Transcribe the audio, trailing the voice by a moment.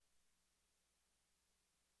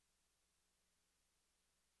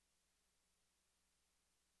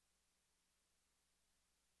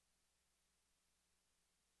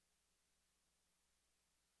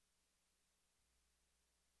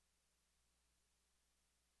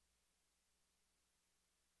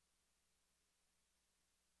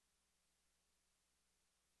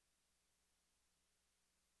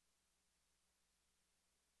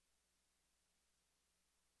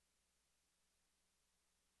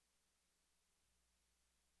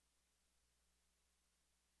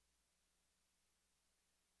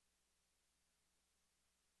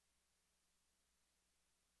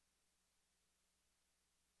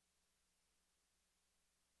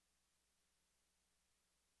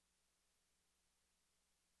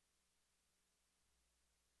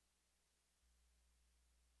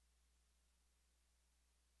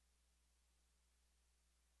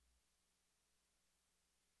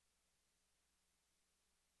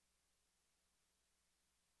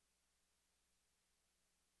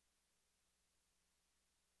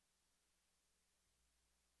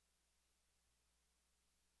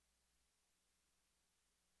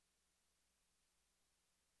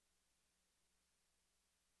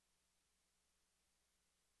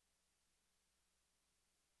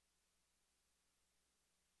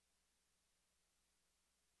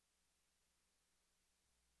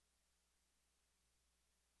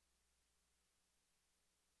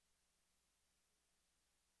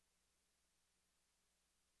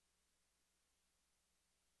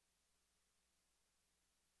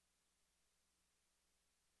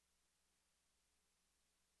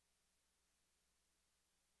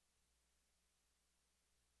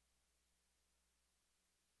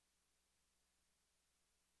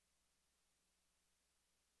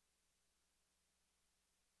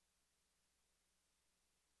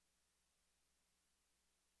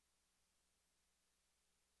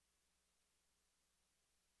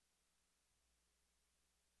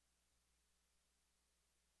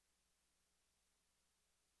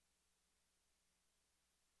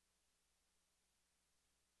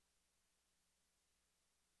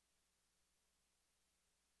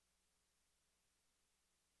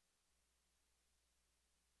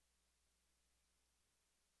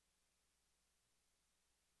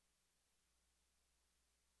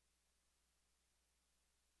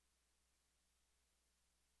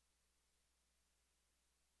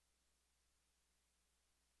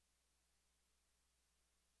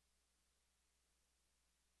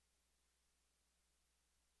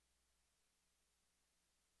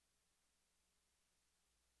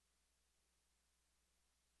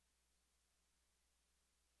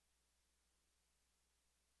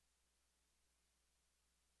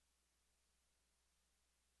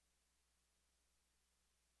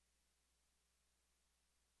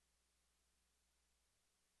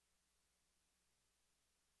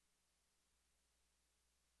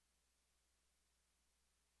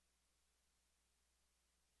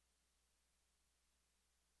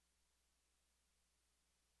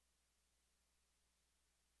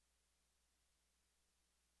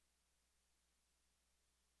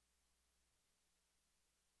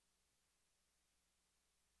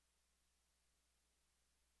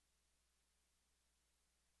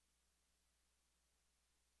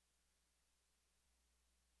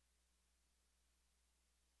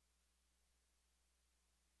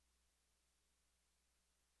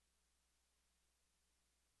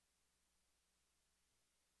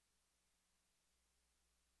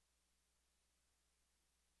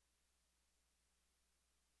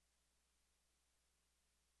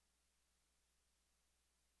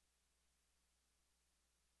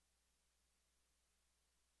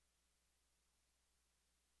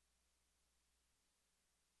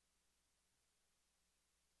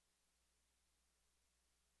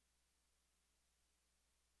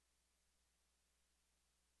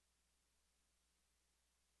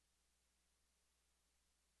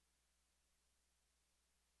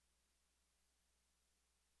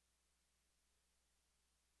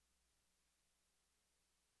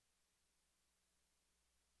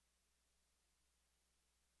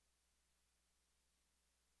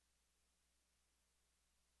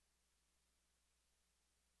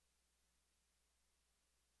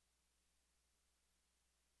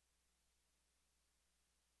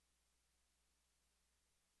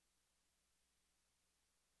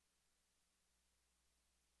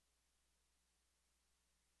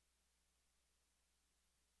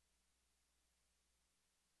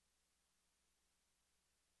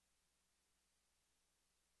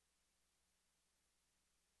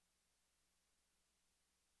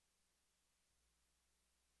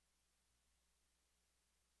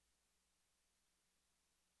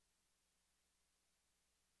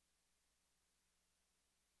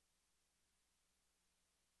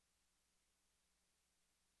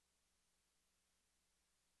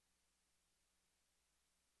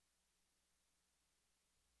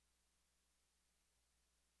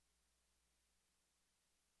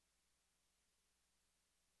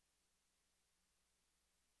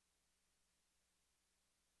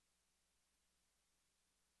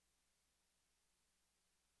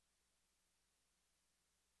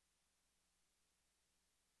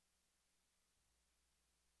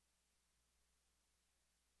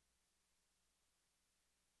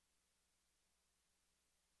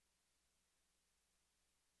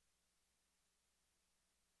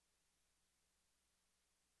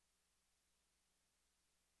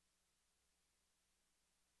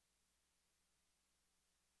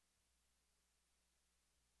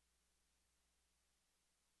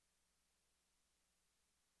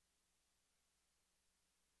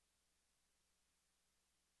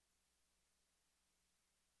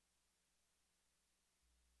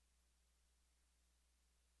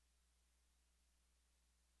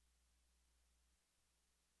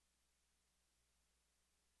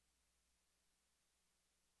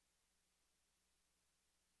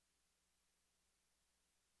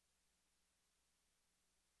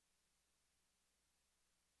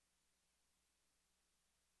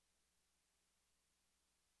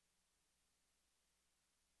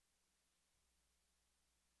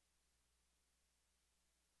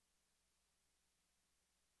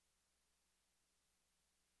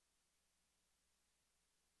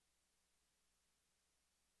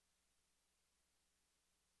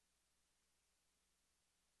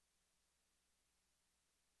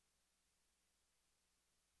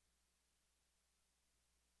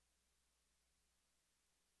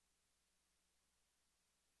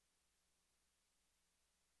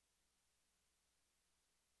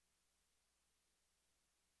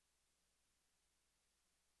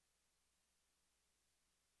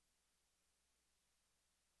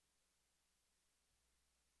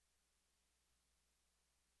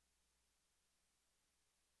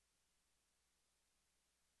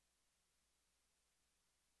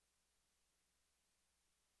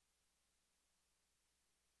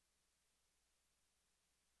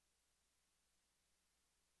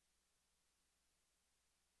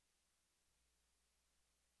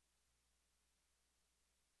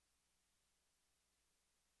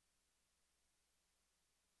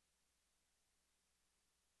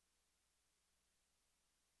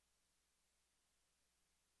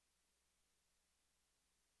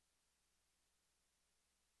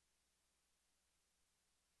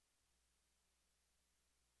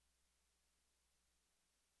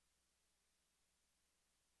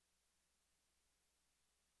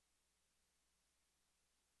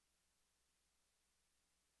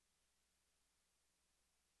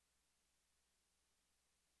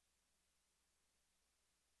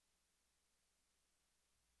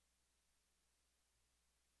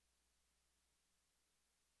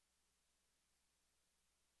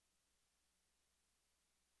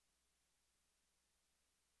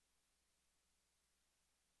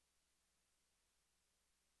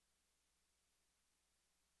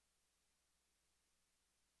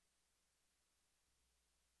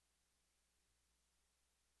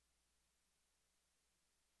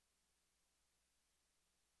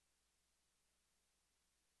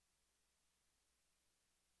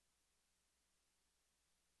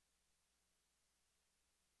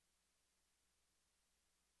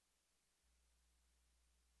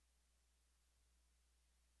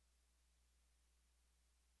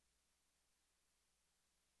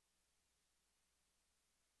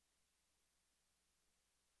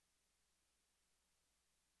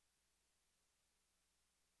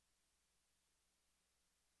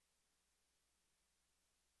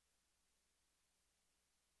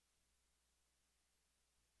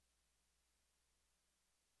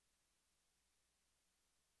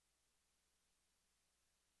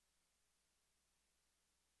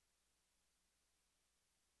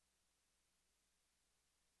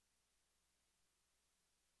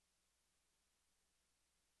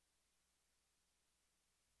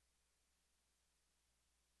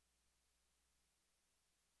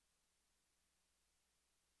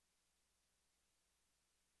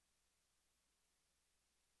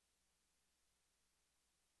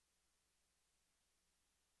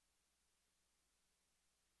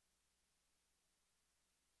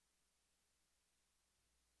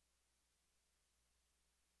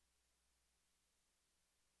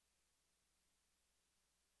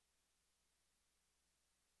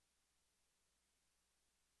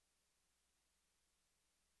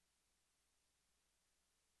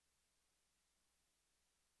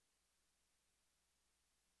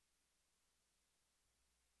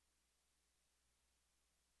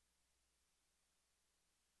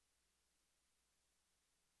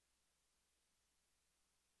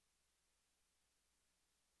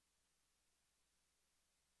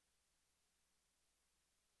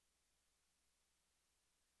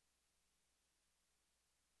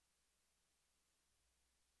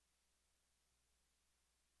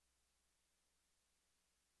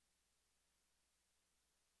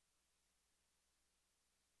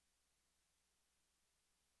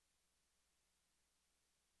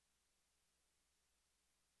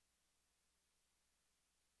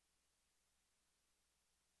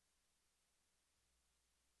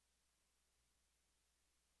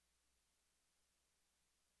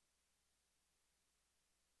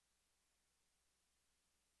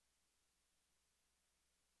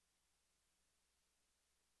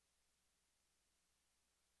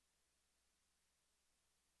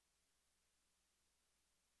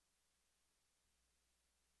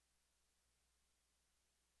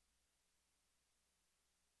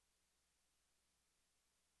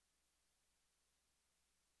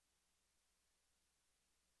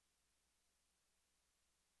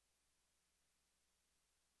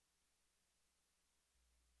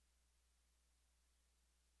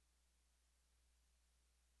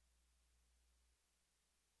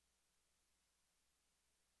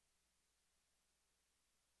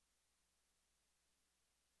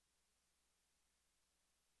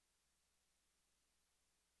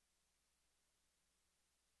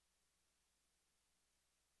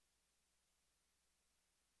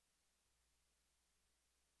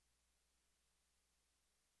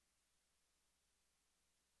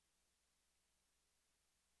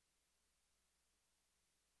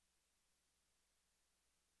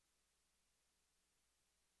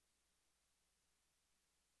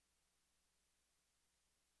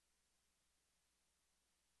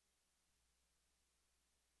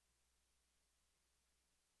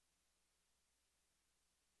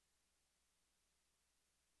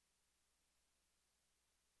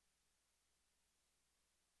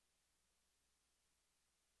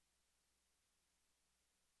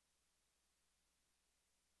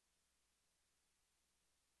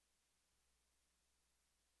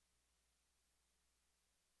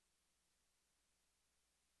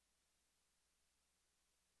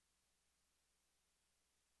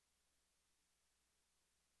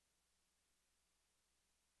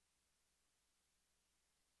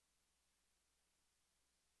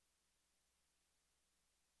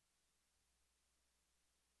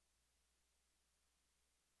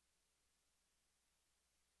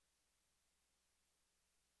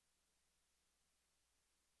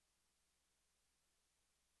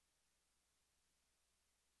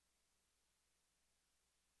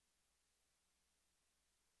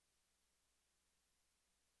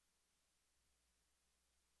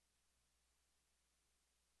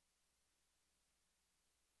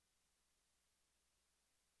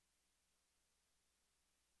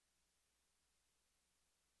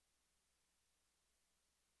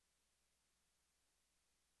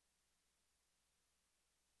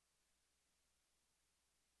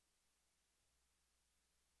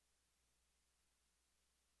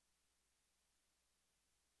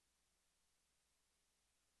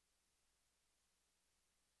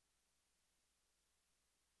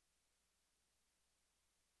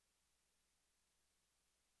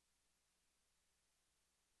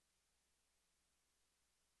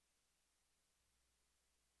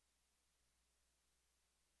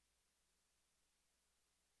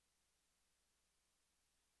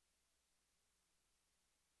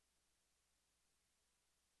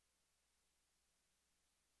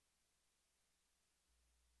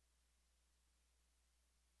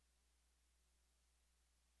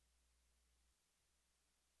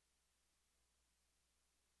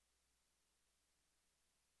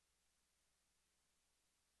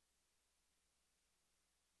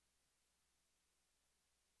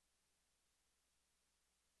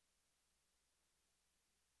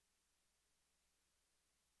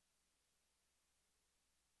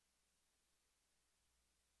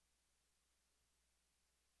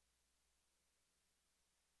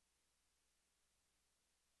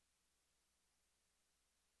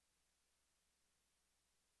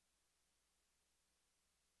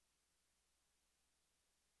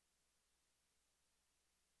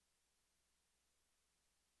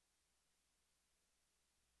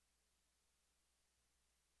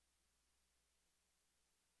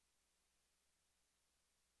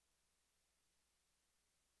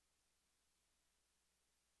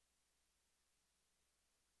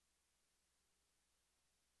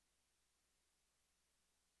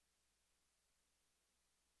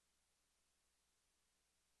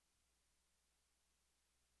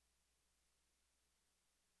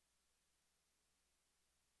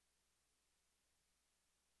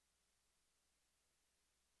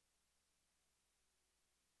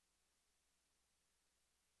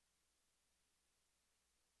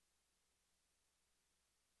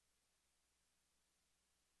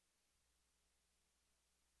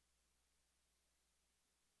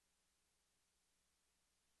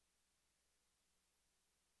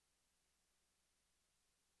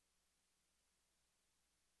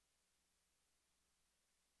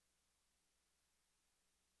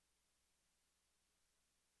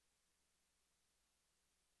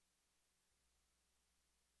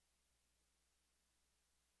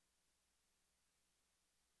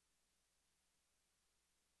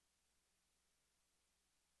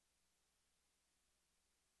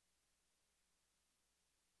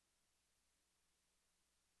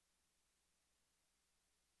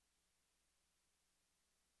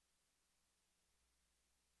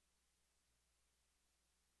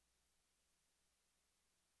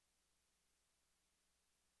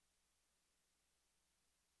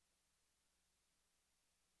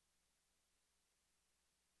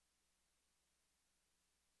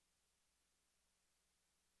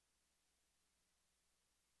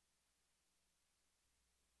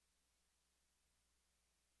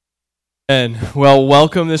And well,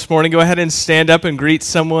 welcome this morning. Go ahead and stand up and greet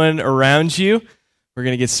someone around you. We're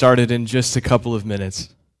going to get started in just a couple of minutes.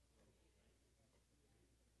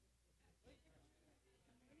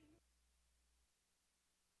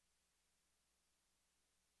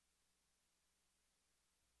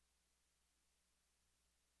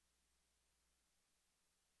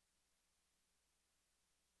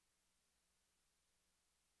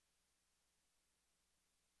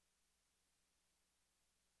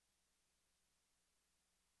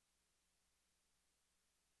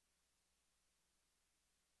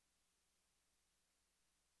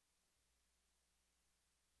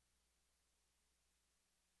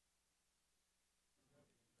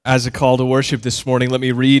 As a call to worship this morning, let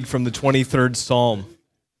me read from the 23rd Psalm.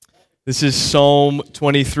 This is Psalm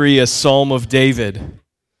 23, a psalm of David.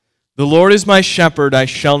 The Lord is my shepherd, I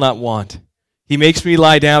shall not want. He makes me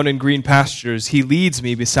lie down in green pastures. He leads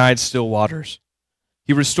me beside still waters.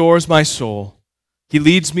 He restores my soul. He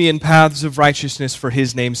leads me in paths of righteousness for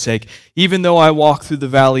his name's sake. Even though I walk through the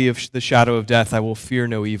valley of the shadow of death, I will fear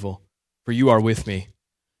no evil, for you are with me.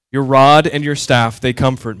 Your rod and your staff, they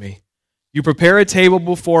comfort me. You prepare a table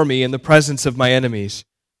before me in the presence of my enemies.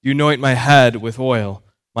 You anoint my head with oil.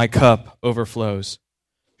 My cup overflows.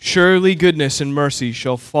 Surely goodness and mercy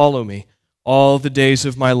shall follow me all the days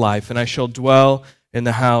of my life, and I shall dwell in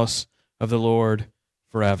the house of the Lord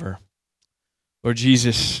forever. Lord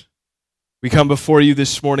Jesus, we come before you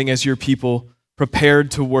this morning as your people prepared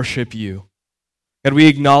to worship you. And we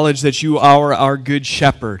acknowledge that you are our good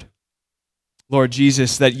shepherd. Lord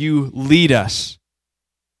Jesus, that you lead us.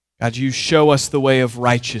 God, you show us the way of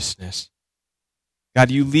righteousness.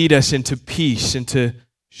 God, you lead us into peace, into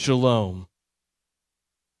shalom.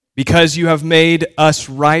 Because you have made us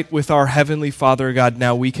right with our Heavenly Father, God,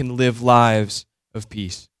 now we can live lives of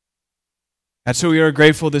peace. And so we are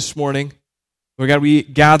grateful this morning. Lord God, we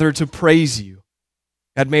gather to praise you.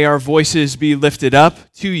 God, may our voices be lifted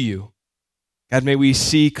up to you. God, may we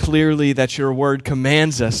see clearly that your word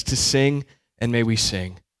commands us to sing, and may we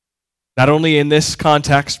sing. Not only in this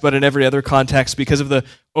context, but in every other context, because of the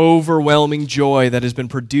overwhelming joy that has been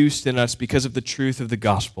produced in us because of the truth of the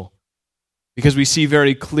gospel. Because we see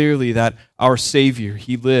very clearly that our Savior,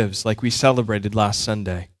 he lives like we celebrated last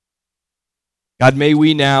Sunday. God, may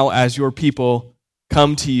we now, as your people,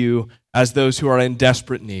 come to you as those who are in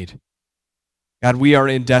desperate need. God, we are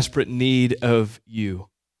in desperate need of you.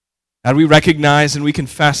 God, we recognize and we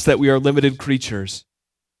confess that we are limited creatures,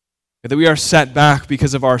 that we are set back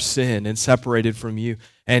because of our sin and separated from you,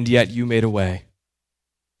 and yet you made a way.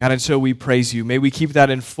 God, and so we praise you. May we keep that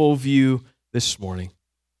in full view this morning.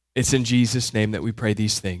 It's in Jesus' name that we pray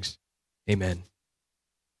these things. Amen.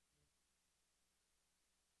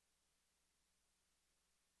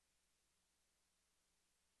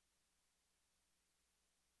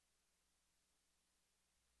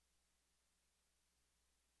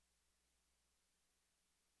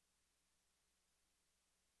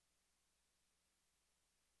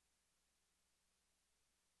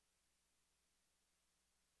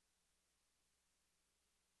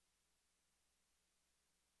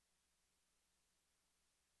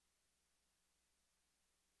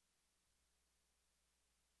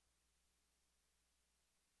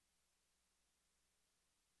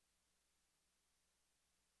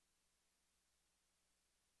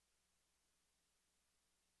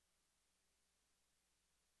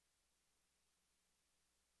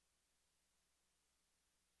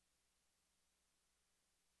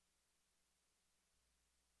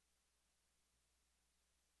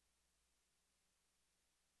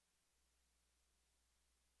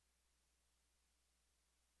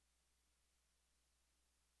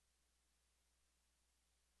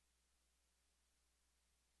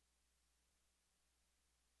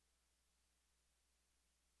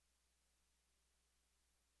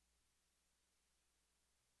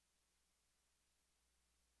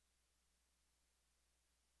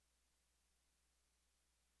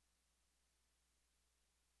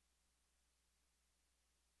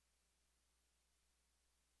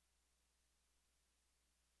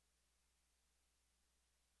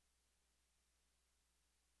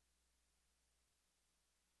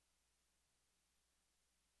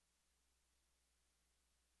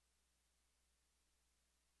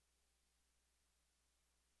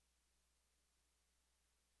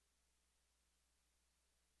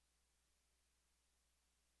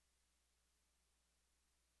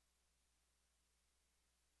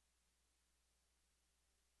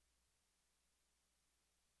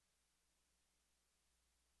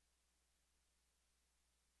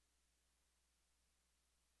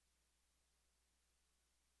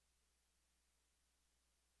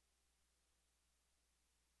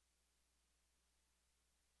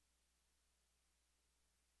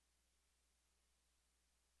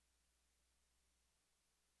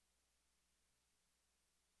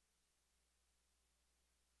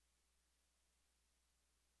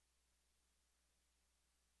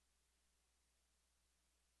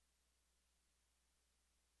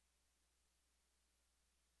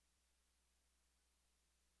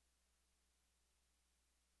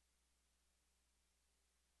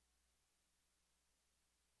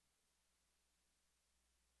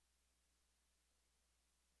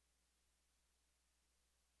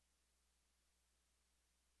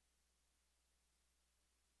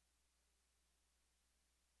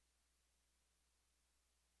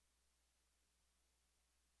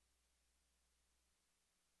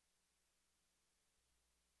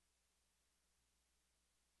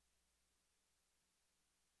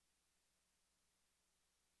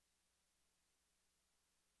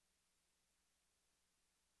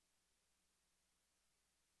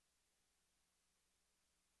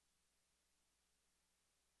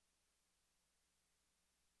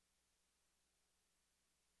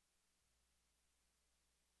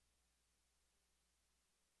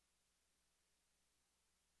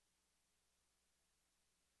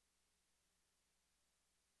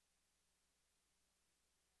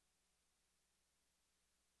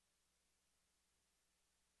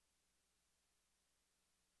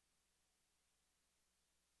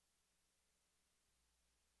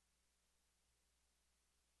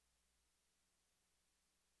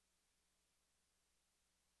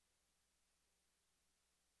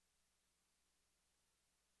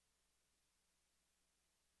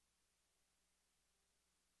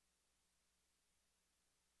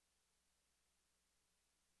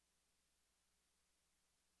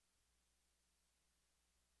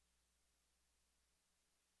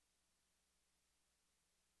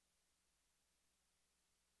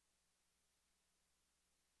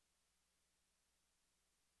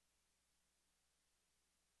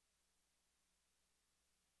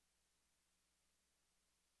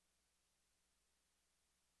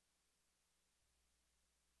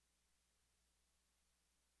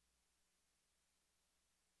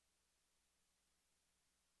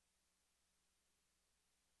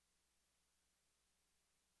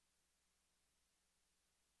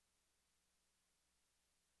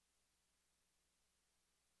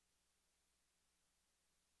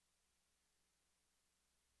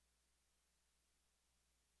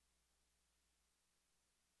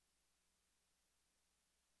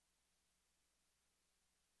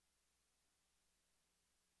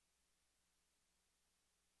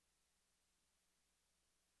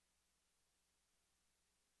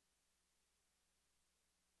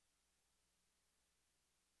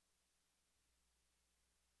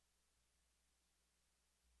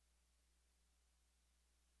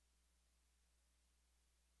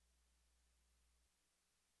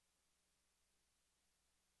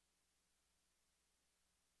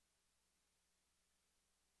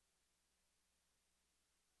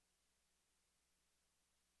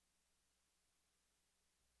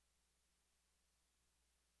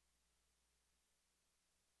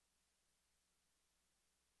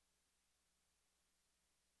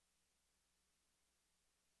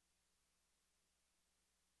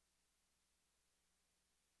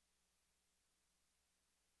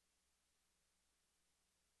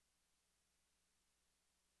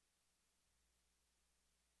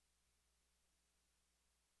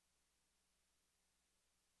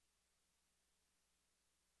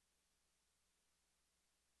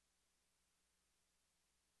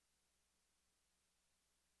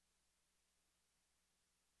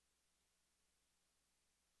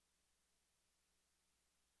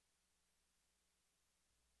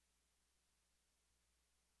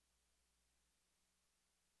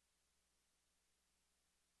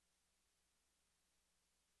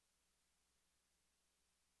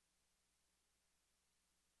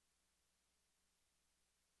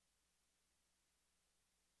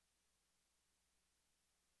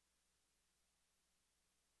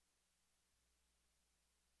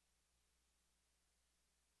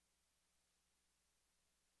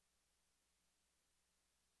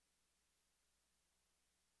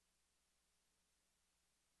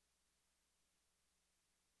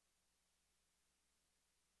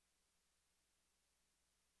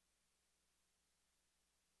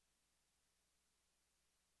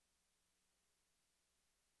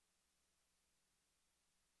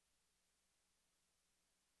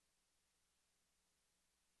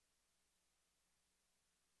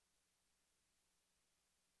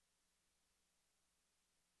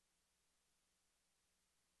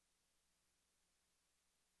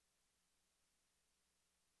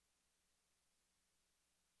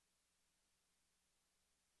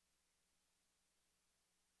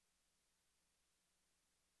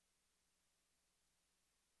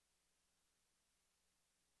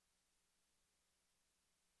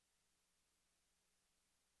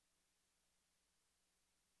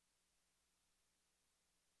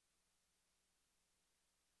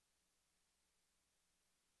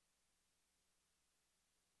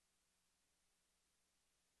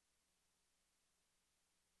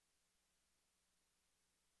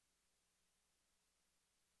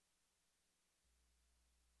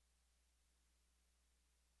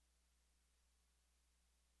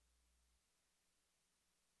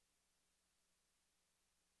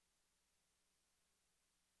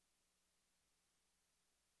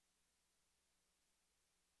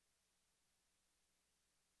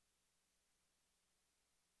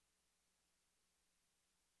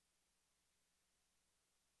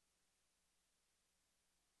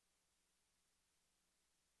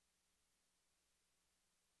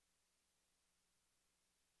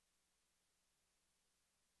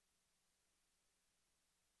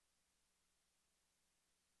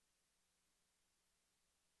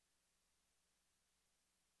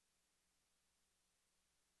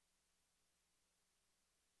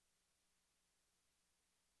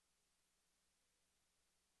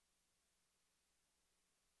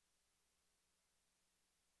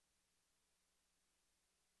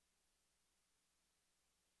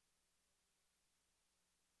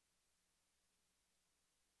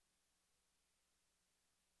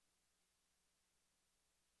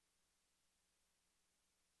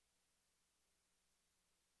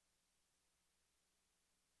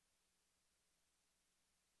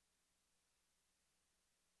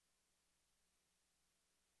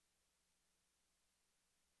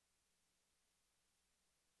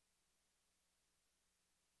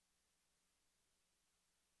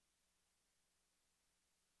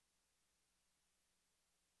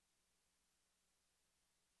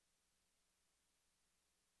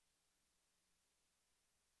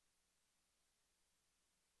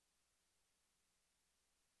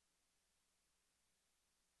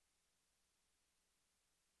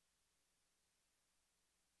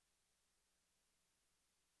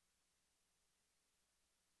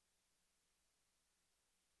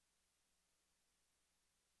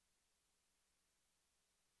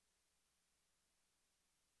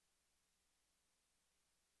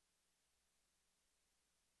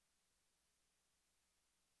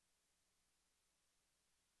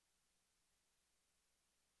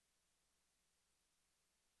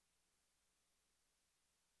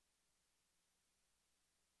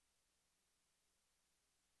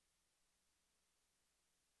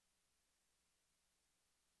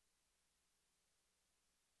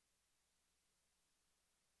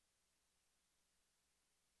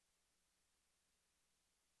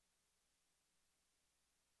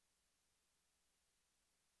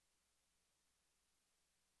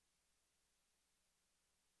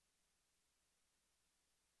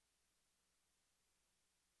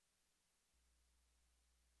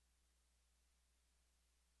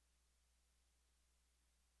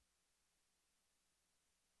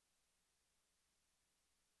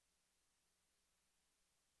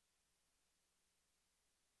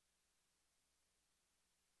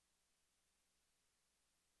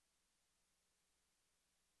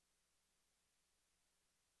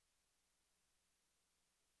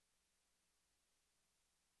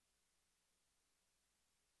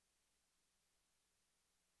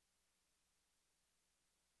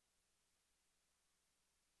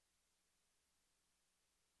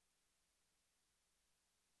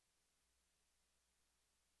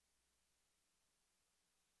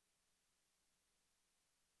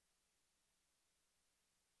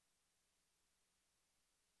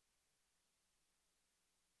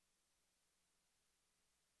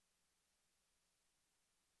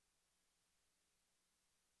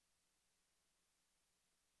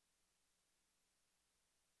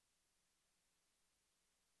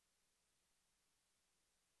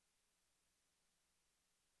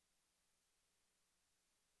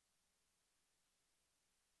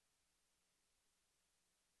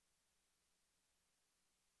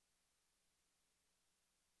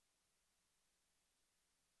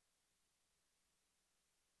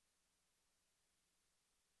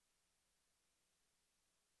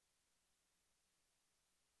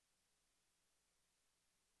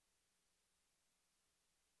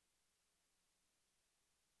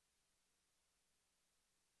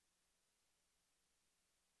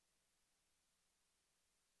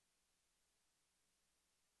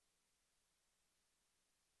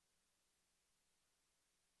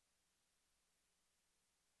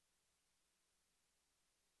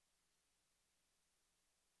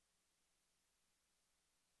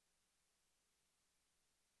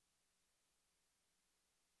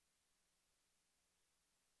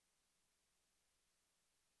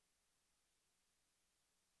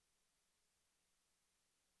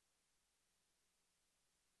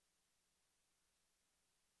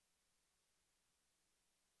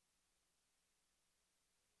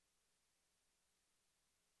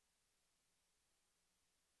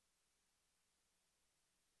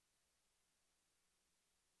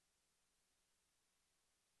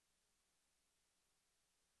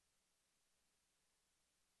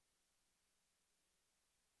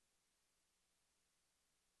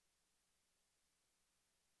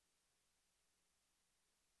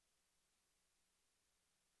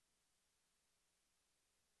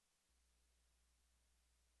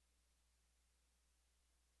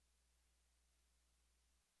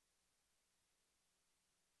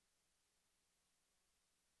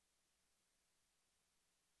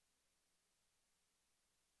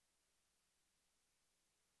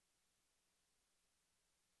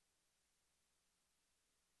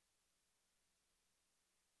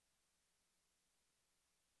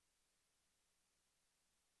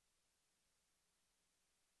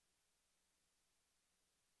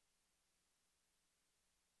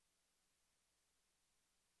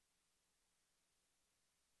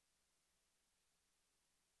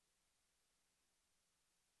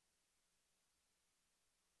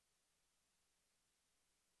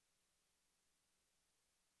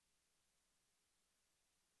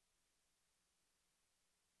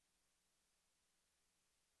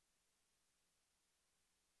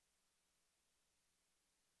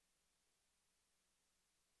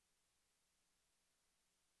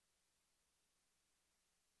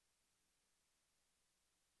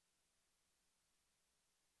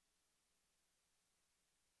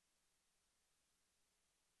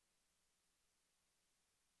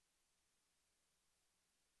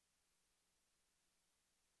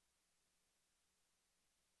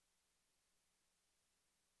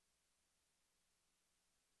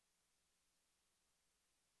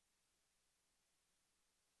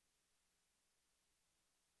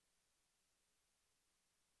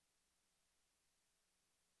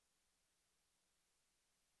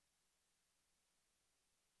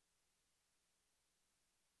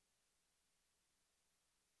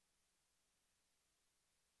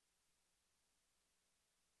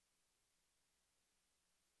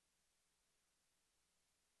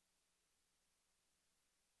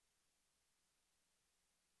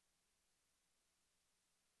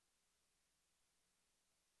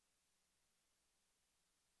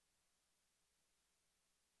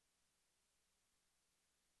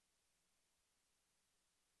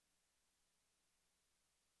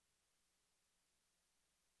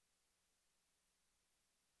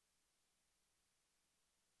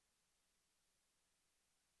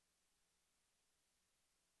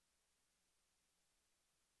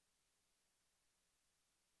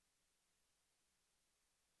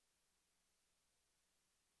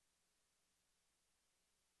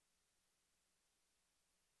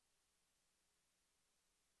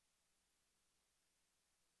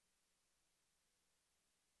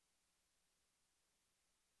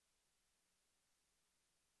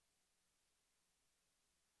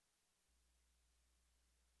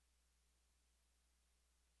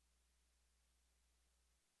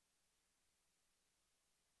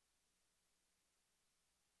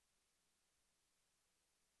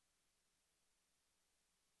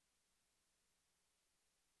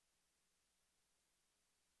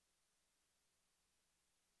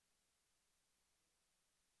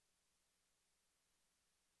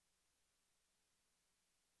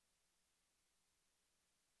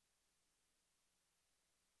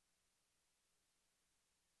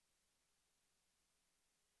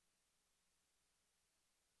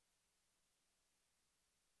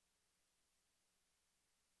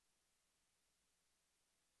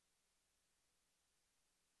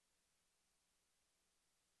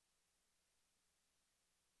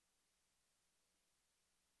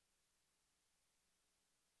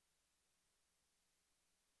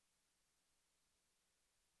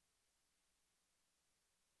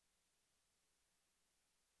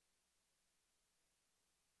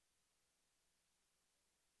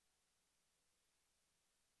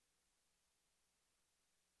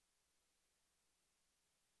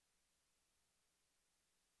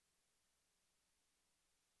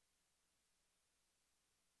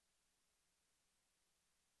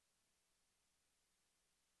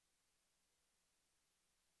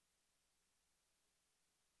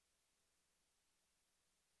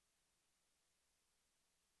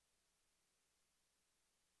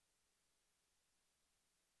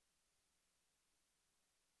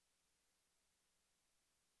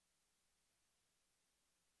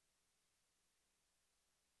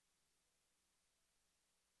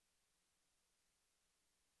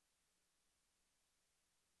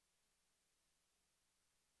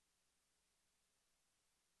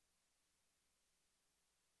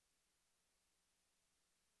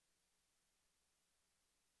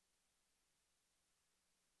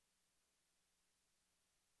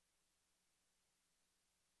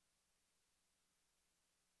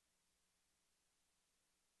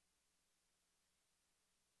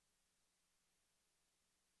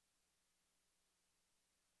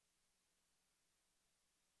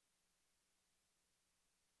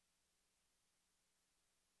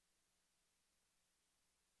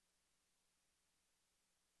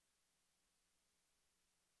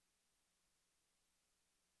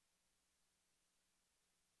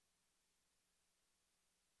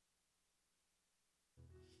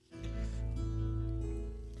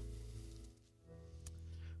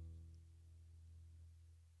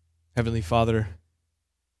 Heavenly Father,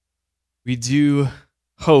 we do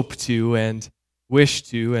hope to and wish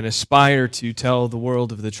to and aspire to tell the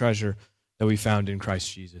world of the treasure that we found in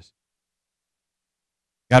Christ Jesus.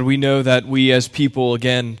 God, we know that we as people,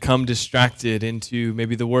 again, come distracted into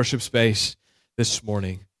maybe the worship space this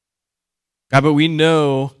morning. God, but we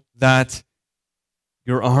know that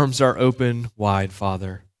your arms are open wide,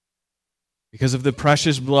 Father, because of the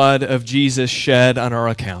precious blood of Jesus shed on our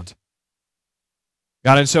account.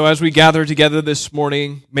 God, and so as we gather together this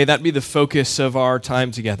morning, may that be the focus of our time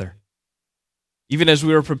together. Even as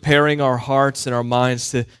we are preparing our hearts and our minds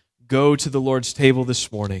to go to the Lord's table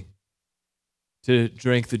this morning, to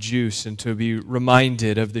drink the juice and to be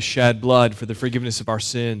reminded of the shed blood for the forgiveness of our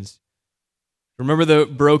sins. Remember the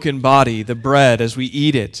broken body, the bread, as we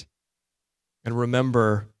eat it, and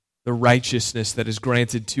remember the righteousness that is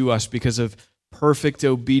granted to us because of perfect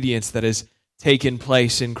obedience that has taken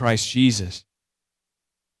place in Christ Jesus.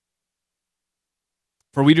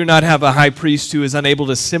 For we do not have a high priest who is unable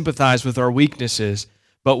to sympathize with our weaknesses,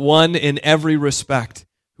 but one in every respect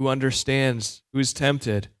who understands, who is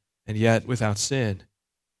tempted, and yet without sin.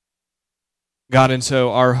 God, and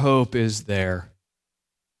so our hope is there.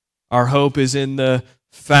 Our hope is in the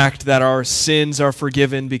fact that our sins are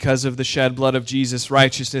forgiven because of the shed blood of Jesus.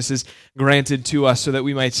 Righteousness is granted to us so that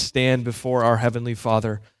we might stand before our Heavenly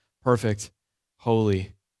Father, perfect,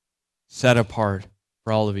 holy, set apart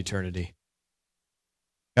for all of eternity.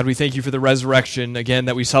 God, we thank you for the resurrection, again,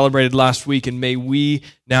 that we celebrated last week, and may we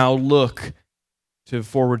now look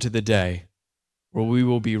forward to the day where we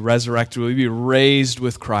will be resurrected, we'll be raised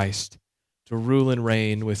with Christ to rule and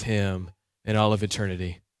reign with Him in all of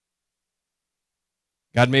eternity.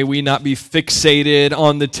 God, may we not be fixated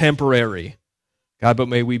on the temporary, God, but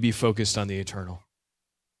may we be focused on the eternal.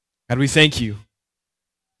 God, we thank you.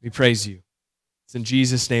 We praise you. It's in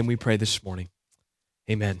Jesus' name we pray this morning.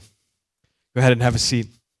 Amen. Go ahead and have a seat.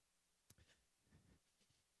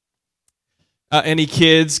 Any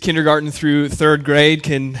kids, kindergarten through third grade,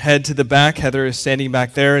 can head to the back. Heather is standing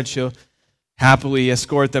back there, and she'll happily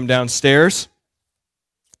escort them downstairs.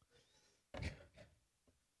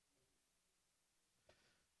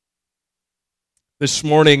 This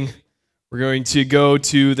morning, we're going to go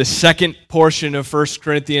to the second portion of 1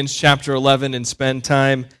 Corinthians chapter 11 and spend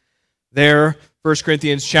time there. 1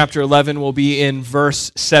 Corinthians chapter 11 will be in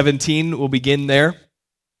verse 17. We'll begin there.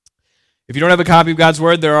 If you don't have a copy of God's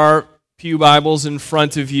Word, there are Pew Bibles in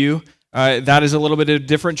front of you. That is a little bit of a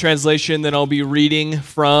different translation than I'll be reading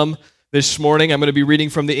from this morning. I'm going to be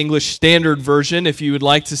reading from the English Standard Version. If you would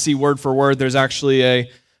like to see word for word, there's actually a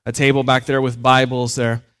table back there with Bibles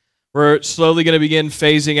there. We're slowly going to begin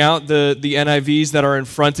phasing out the NIVs that are in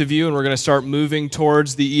front of you, and we're going to start moving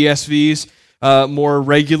towards the ESVs more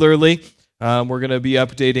regularly. We're going to be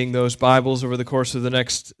updating those Bibles over the course of the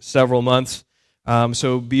next several months.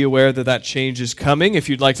 So be aware that change is coming. If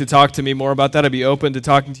you'd like to talk to me more about that, I'd be open to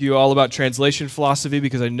talking to you all about translation philosophy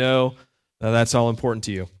because I know that's all important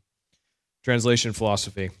to you. Translation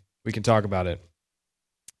philosophy. We can talk about it.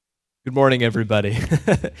 Good morning, everybody.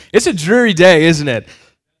 It's a dreary day, isn't it?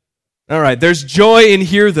 All right, there's joy in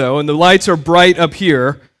here, though, and the lights are bright up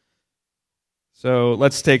here. So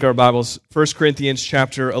let's take our Bibles. 1 Corinthians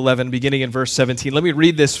chapter 11, beginning in verse 17. Let me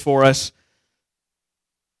read this for us.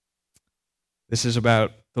 This is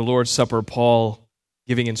about the Lord's Supper, Paul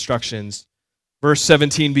giving instructions. Verse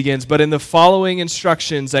 17 begins, "But in the following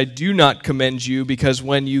instructions I do not commend you, because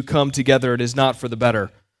when you come together it is not for the better,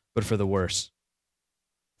 but for the worse.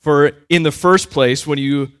 For in the first place, when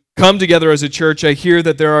you come together as a church, I hear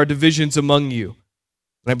that there are divisions among you,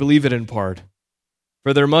 and I believe it in part.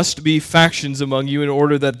 For there must be factions among you in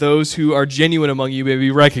order that those who are genuine among you may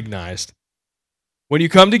be recognized. When you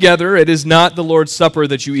come together, it is not the Lord's Supper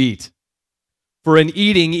that you eat. For in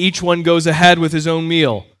eating, each one goes ahead with his own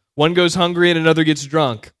meal. One goes hungry and another gets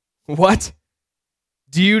drunk. What?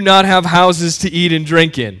 Do you not have houses to eat and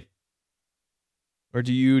drink in? Or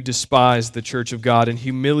do you despise the church of God and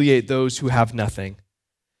humiliate those who have nothing?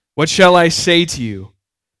 What shall I say to you?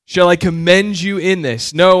 Shall I commend you in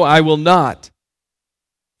this? No, I will not.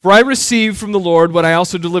 For I received from the Lord what I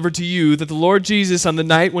also delivered to you, that the Lord Jesus on the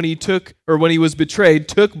night when he was betrayed,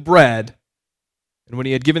 took bread, and when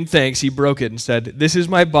he had given thanks, he broke it and said, 'This is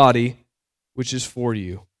my body, which is for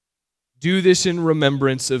you. Do this in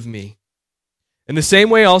remembrance of me.' In the same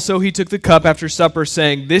way also he took the cup after supper,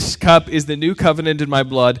 saying, 'This cup is the new covenant in my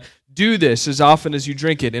blood. Do this as often as you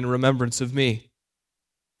drink it in remembrance of me.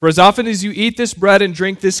 For as often as you eat this bread and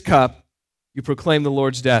drink this cup, you proclaim the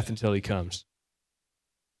Lord's death until he comes.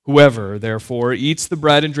 Whoever, therefore, eats the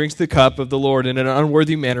bread and drinks the cup of the Lord in an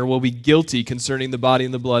unworthy manner will be guilty concerning the body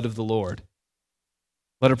and the blood of the Lord.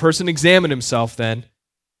 Let a person examine himself then,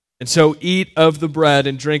 and so eat of the bread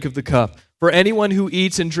and drink of the cup. For anyone who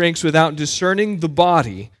eats and drinks without discerning the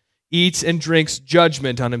body eats and drinks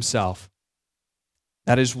judgment on himself.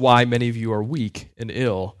 That is why many of you are weak and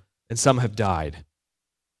ill, and some have died.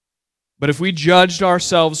 But if we judged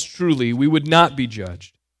ourselves truly, we would not be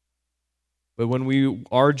judged. But when we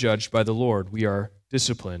are judged by the Lord, we are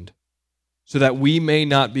disciplined, so that we may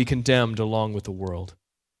not be condemned along with the world.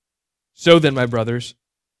 So then, my brothers,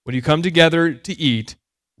 when you come together to eat,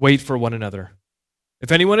 wait for one another.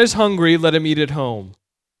 If anyone is hungry, let him eat at home,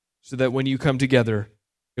 so that when you come together,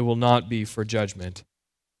 it will not be for judgment.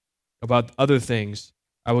 About other things,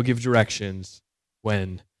 I will give directions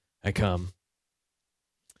when I come.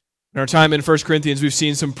 In our time in 1 Corinthians, we've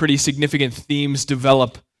seen some pretty significant themes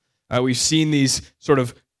develop. We've seen these sort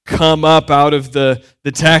of come up out of the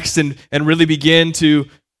text and really begin to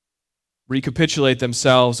recapitulate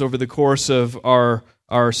themselves over the course of our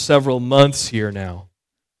several months here now.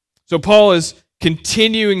 So Paul is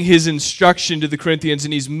continuing his instruction to the Corinthians,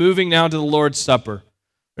 and he's moving now to the Lord's Supper.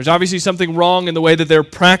 There's obviously something wrong in the way that they're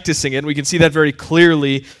practicing it, and we can see that very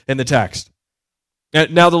clearly in the text.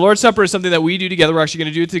 Now, the Lord's Supper is something that we do together. We're actually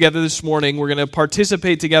going to do it together this morning. We're going to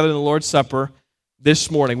participate together in the Lord's Supper this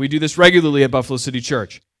morning. We do this regularly at Buffalo City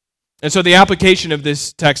Church. And so the application of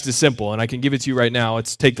this text is simple, and I can give it to you right now.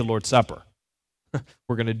 It's take the Lord's Supper.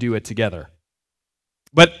 We're going to do it together.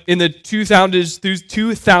 But in the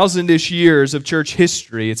 2,000-ish years of church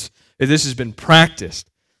history, this has been practiced.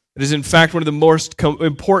 It is, in fact, one of the most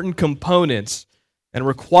important components and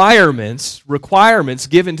requirements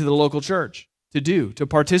given to the local church to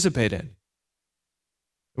participate in.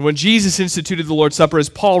 And when Jesus instituted the Lord's Supper, as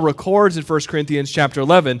Paul records in 1 Corinthians chapter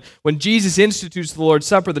 11, when Jesus institutes the Lord's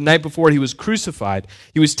Supper the night before he was crucified,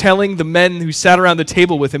 he was telling the men who sat around the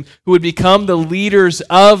table with him, who would become the leaders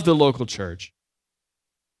of the local church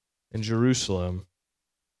in Jerusalem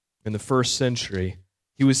in the first century,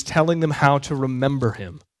 he was telling them how to remember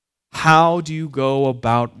him. How do you go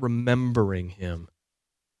about remembering him?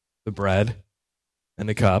 The bread and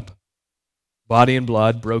the cup, body and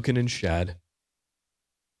blood broken and shed.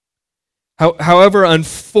 However,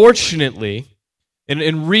 unfortunately,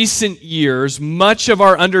 in recent years, much of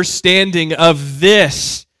our understanding of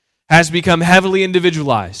this has become heavily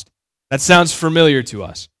individualized. That sounds familiar to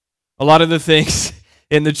us. A lot of the things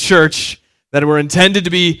in the church that were intended to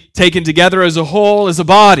be taken together as a whole, as a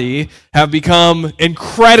body, have become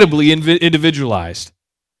incredibly individualized.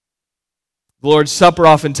 The Lord's Supper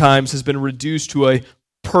oftentimes has been reduced to a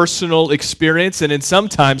personal experience, and in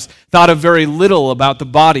sometimes thought of very little about the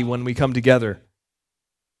body when we come together.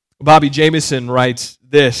 Bobby Jamieson writes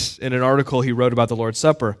this in an article he wrote about the Lord's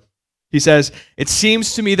Supper. He says, "It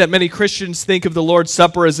seems to me that many Christians think of the Lord's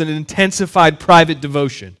Supper as an intensified private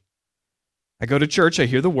devotion. I go to church, I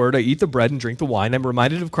hear the word, I eat the bread and drink the wine, I'm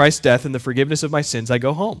reminded of Christ's death and the forgiveness of my sins, I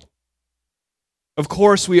go home." Of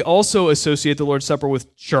course, we also associate the Lord's Supper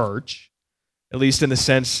with church, at least in the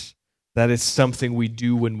sense that it's something we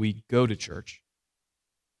do when we go to church.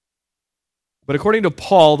 But according to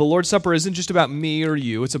Paul, the Lord's Supper isn't just about me or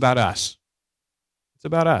you, it's about us. It's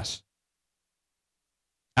about us.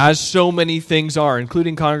 As so many things are,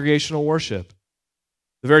 including congregational worship.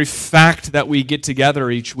 The very fact that we get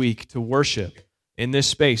together each week to worship in this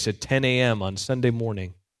space at 10 a.m. on Sunday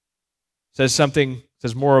morning says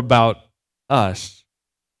more about us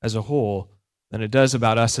as a whole than it does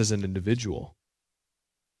about us as an individual.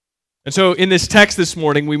 And so in this text this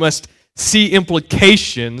morning, we must see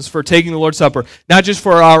implications for taking the Lord's Supper, not just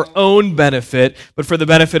for our own benefit, but for the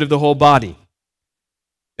benefit of the whole body.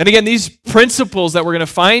 And again, these principles that we're going to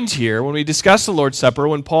find here when we discuss the Lord's Supper,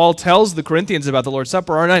 when Paul tells the Corinthians about the Lord's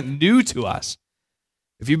Supper, are not new to us.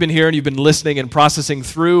 If you've been here and you've been listening and processing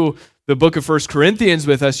through the book of 1 Corinthians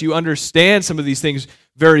with us, you understand some of these things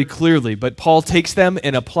very clearly. But Paul takes them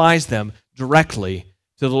and applies them directly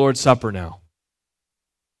to the Lord's Supper now.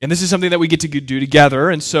 And this is something that we get to do together,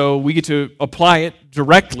 and so we get to apply it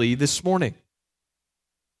directly this morning.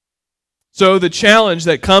 So the challenge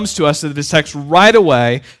that comes to us in this text right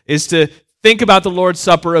away is to think about the Lord's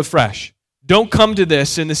Supper afresh. Don't come to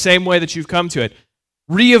this in the same way that you've come to it.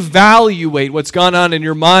 Reevaluate what's gone on in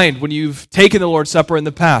your mind when you've taken the Lord's Supper in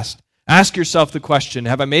the past. Ask yourself the question,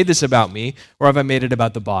 have I made this about me, or have I made it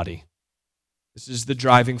about the body? This is the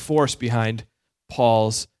driving force behind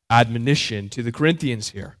Paul's admonition to the Corinthians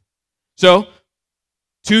here. So,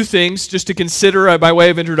 two things just to consider by way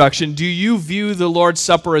of introduction. Do you view the Lord's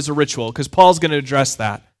Supper as a ritual? Because Paul's going to address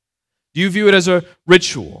that. Do you view it as a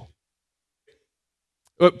ritual?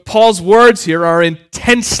 Paul's words here are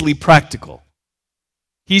intensely practical.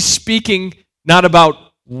 He's speaking not about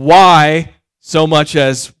why so much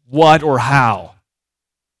as what or how.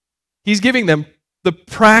 He's giving them the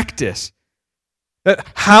practice, that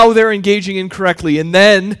how they're engaging incorrectly, and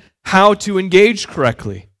then how to engage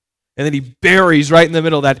correctly. And then he buries right in the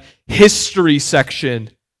middle that history section,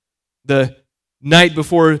 the night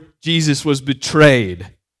before Jesus was betrayed.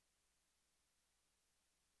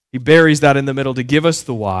 He buries that in the middle to give us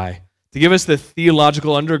the why, to give us the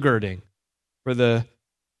theological undergirding for the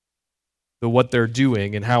what they're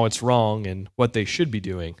doing and how it's wrong and what they should be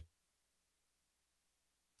doing.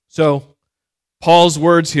 So, Paul's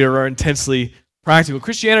words here are intensely practical.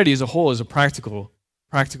 Christianity as a whole is a practical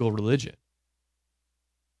religion.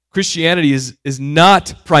 Christianity is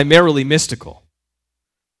not primarily mystical.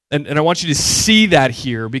 And I want you to see that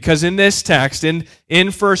here, because in this text, in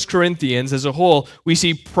 1 Corinthians as a whole, we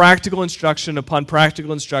see practical instruction upon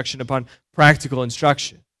practical instruction upon practical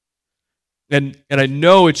instruction. And I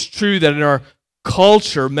know it's true that in our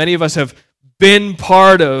culture, many of us have been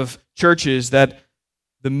part of churches that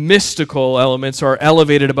the mystical elements are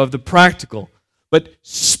elevated above the practical. But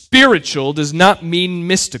spiritual does not mean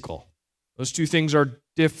mystical. Those two things are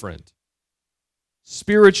different.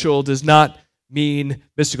 Spiritual does not mean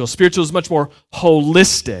mystical. Spiritual is much more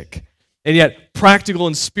holistic. And yet, practical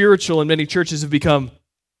and spiritual in many churches have become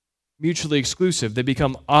mutually exclusive. They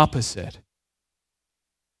become opposite.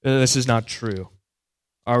 This is not true.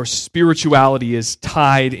 Our spirituality is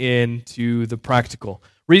tied into the practical.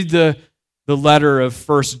 Read the letter of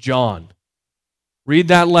 1 John. Read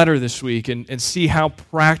that letter this week and see how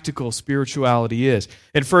practical spirituality is.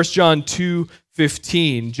 In 1 John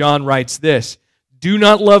 2:15, John writes this, "Do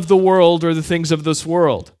not love the world or the things of this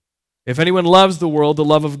world. If anyone loves the world, the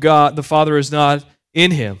love of God, the Father, is not in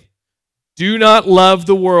him. Do not love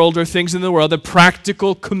the world or things in the world." The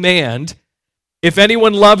practical command. If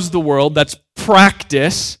anyone loves the world, that's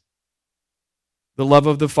practice. The love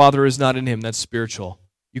of the Father is not in him. That's spiritual.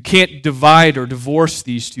 You can't divide or divorce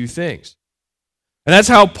these two things. And that's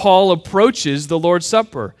how Paul approaches the Lord's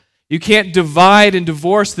Supper. You can't divide and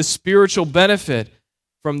divorce the spiritual benefit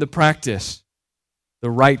from the practice, the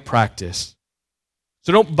right practice.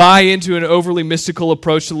 So don't buy into an overly mystical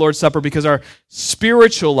approach to the Lord's Supper, because our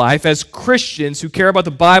spiritual life as Christians who care about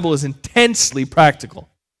the Bible is intensely practical.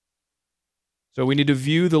 So we need to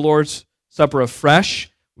view the Lord's Supper afresh.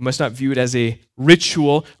 We must not view it as a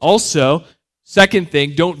ritual. Also, second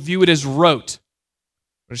thing, don't view it as rote.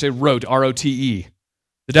 When I say rote, R-O-T-E.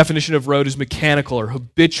 The definition of rote is mechanical or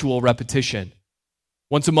habitual repetition.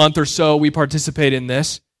 Once a month or so, we participate in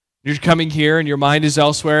this. You're coming here and your mind is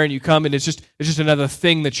elsewhere, and you come and it's just another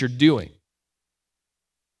thing that you're doing.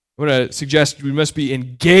 I want to suggest we must be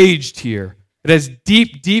engaged here. It has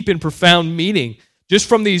deep and profound meaning. Just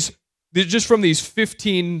from these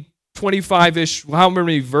 15, 25-ish, how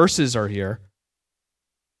many verses are here,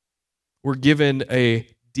 we're given a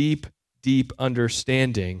deep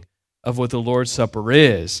understanding of what the Lord's Supper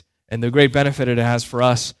is and the great benefit it has for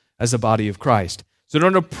us as a body of Christ. So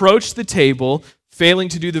don't approach the table failing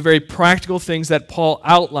to do the very practical things that Paul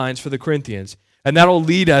outlines for the Corinthians. And that'll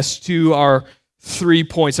lead us to our 3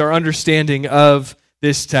 points, our understanding of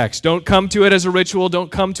this text. Don't come to it as a ritual.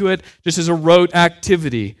 Don't come to it just as a rote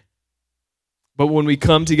activity. But when we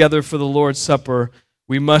come together for the Lord's Supper,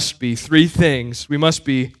 we must be three things,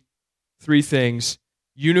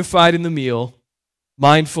 unified in the meal,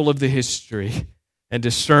 mindful of the history, and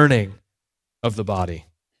discerning of the body.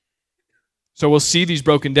 So we'll see these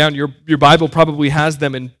broken down. Your Bible probably has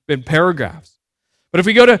them in paragraphs. But if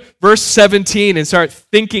we go to verse 17 and start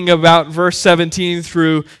thinking about verse 17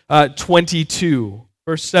 through 22,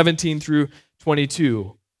 verse 17 through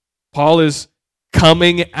 22, Paul is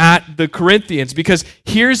coming at the Corinthians, because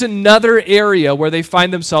here's another area where they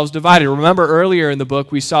find themselves divided. Remember earlier in the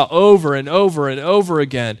book we saw over and over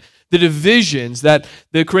again the divisions that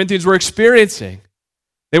the Corinthians were experiencing.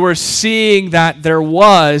 They were seeing that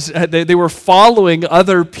they were following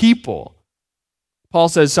other people. Paul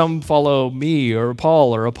says, some follow me or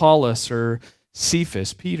Paul or Apollos or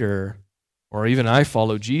Cephas, Peter, or even I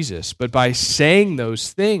follow Jesus. But by saying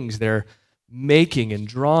those things, they're making and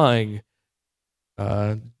drawing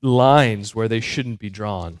lines where they shouldn't be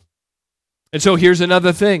drawn. And so here's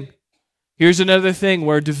another thing. Here's another thing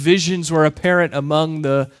where divisions were apparent among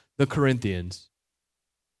the Corinthians.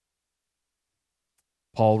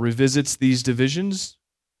 Paul revisits these divisions,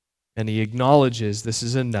 and he acknowledges this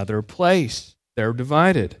is another place. They're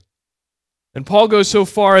divided. And Paul goes so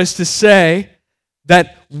far as to say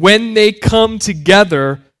that when they come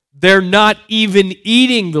together, they're not even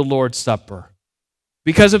eating the Lord's Supper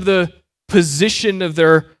because of the position of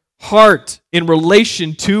their heart in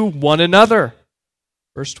relation to one another.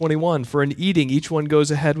 Verse 21, for in eating, each one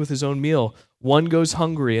goes ahead with his own meal. One goes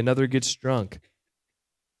hungry, another gets drunk.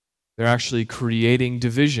 They're actually creating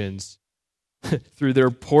divisions through their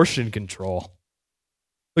portion control.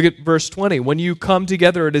 Look at verse 20. When you come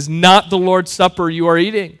together, it is not the Lord's Supper you are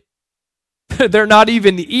eating. They're not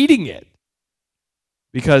even eating it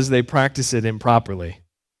because they practice it improperly.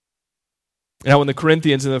 Now, when the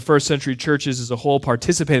Corinthians in the first century churches as a whole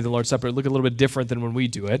participated in the Lord's Supper, it looked a little bit different than when we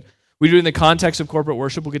do it. We do it in the context of corporate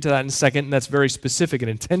worship. We'll get to that in a second, and that's very specific and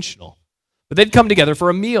intentional. But they'd come together for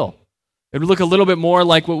a meal. It would look a little bit more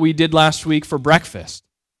like what we did last week for breakfast.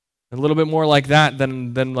 A little bit more like that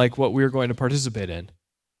than like what we're going to participate in.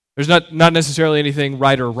 There's not necessarily anything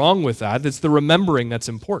right or wrong with that. It's the remembering that's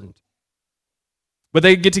important. But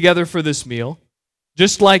they get together for this meal,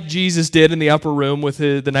 just like Jesus did in the upper room with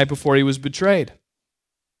the night before he was betrayed.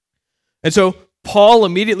 And so Paul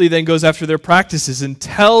immediately then goes after their practices and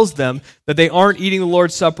tells them that they aren't eating the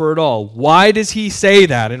Lord's Supper at all. Why does he say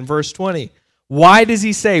that in verse 20? Why does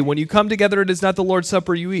he say, when you come together, it is not the Lord's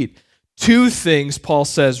Supper you eat? Two things Paul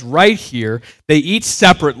says right here. They eat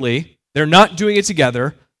separately. They're not doing it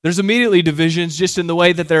together. There's immediately divisions just in the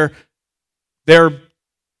way that they're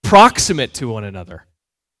proximate to one another.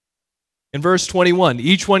 In verse 21,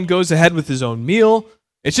 each one goes ahead with his own meal.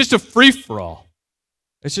 It's just a free-for-all.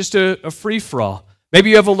 It's just a free-for-all.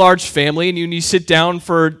 Maybe you have a large family and you sit down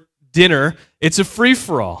for dinner. It's a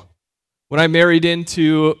free-for-all. When I married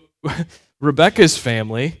into Rebecca's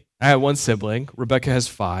family, I had one sibling. Rebecca has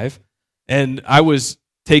 5. And I was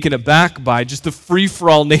taken aback by just the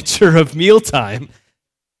free-for-all nature of mealtime.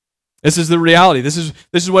 This is the reality. This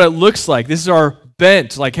is what it looks like. This is our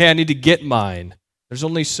bent. Like, hey, I need to get mine. There's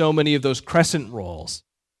only so many of those crescent rolls.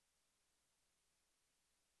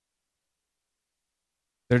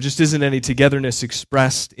 There just isn't any togetherness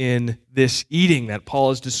expressed in this eating that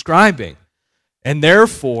Paul is describing. And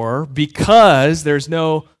therefore, because there's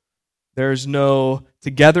no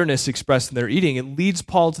togetherness expressed in their eating, it leads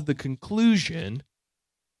Paul to the conclusion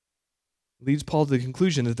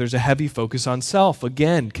that there's a heavy focus on self.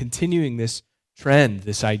 Again, continuing this trend,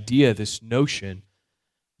 this idea, this notion.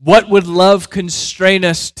 What would love constrain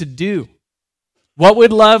us to do? What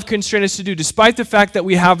would love constrain us to do? Despite the fact that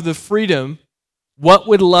we have the freedom, what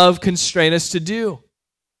would love constrain us to do?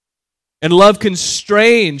 And love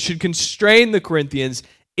should constrain the Corinthians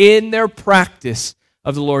in their practice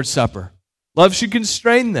of the Lord's Supper. Love should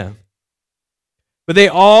constrain them. But they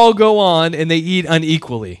all go on and they eat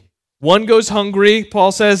unequally. One goes hungry,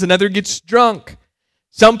 Paul says, another gets drunk.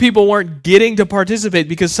 Some people weren't getting to participate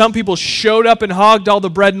because some people showed up and hogged all the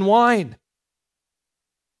bread and wine.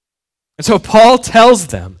 And so Paul tells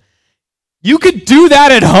them, you could do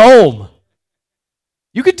that at home.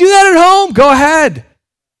 You could do that at home. Go ahead.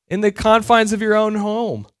 In the confines of your own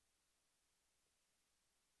home.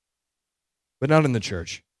 But not in the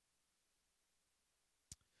church.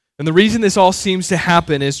 And the reason this all seems to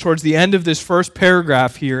happen is towards the end of this first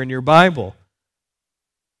paragraph here in your Bible.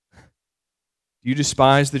 Do you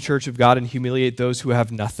despise the church of God and humiliate those who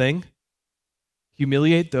have nothing?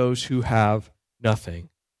 Humiliate those who have nothing.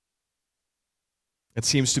 It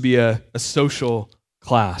seems to be a social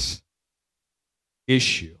class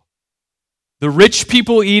issue. The rich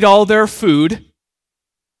people eat all their food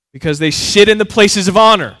because they sit in the places of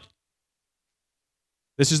honor.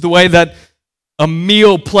 This is the way that a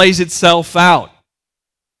meal plays itself out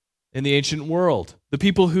in the ancient world. The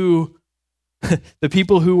people who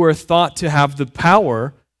were thought to have the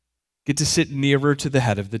power get to sit nearer to the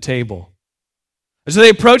head of the table. And so they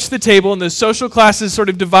approach the table, and the social classes sort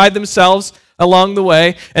of divide themselves along the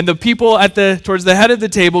way, and the people towards the head of the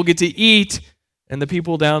table get to eat, and the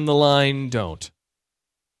people down the line don't.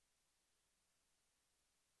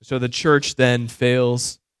 So the church then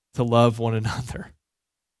fails to love one another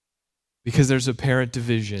because there's apparent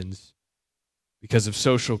divisions because of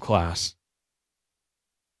social class.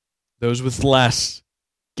 Those with less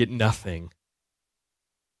get nothing.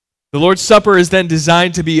 The Lord's Supper is then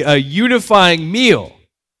designed to be a unifying meal.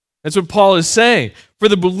 That's what Paul is saying. For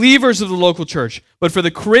the believers of the local church, but for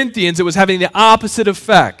the Corinthians, it was having the opposite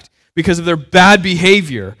effect because of their bad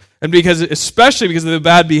behavior, and especially because of the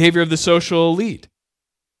bad behavior of the social elite.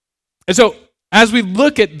 And so, as we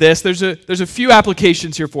look at this, there's a few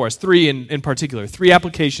applications here for us, 3 in particular, 3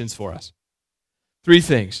 applications for us. 3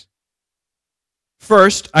 things.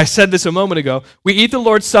 First, I said this a moment ago, we eat the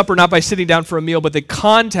Lord's Supper not by sitting down for a meal, but the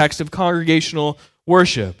context of congregational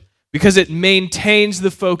worship, because it maintains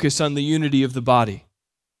the focus on the unity of the body.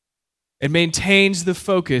 It maintains the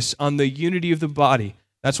focus on the unity of the body.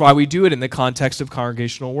 That's why we do it in the context of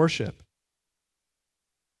congregational worship.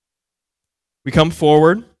 We come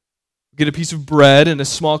forward, We get a piece of bread and a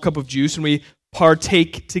small cup of juice, and we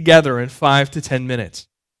partake together in 5 to 10 minutes.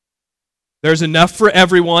 There's enough for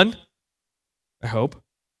everyone, I hope.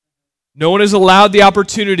 No one is allowed the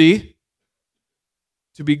opportunity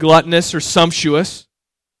to be gluttonous or sumptuous.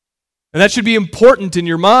 And that should be important in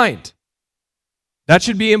your mind. That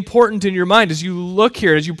should be important in your mind as you look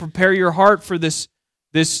here, as you prepare your heart for this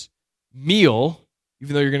meal,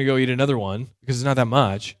 even though you're going to go eat another one because it's not that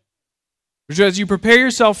much. But as you prepare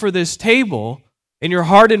yourself for this table, in your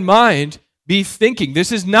heart and mind, be thinking,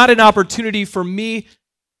 this is not an opportunity for me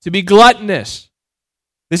to be gluttonous.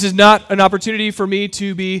 This is not an opportunity for me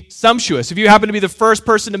to be sumptuous. If you happen to be the first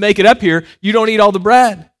person to make it up here, you don't eat all the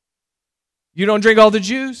bread. You don't drink all the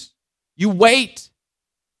juice. You wait.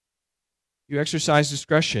 You exercise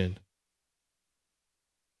discretion.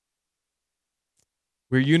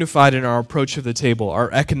 We're unified in our approach of the table.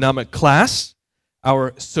 Our economic class,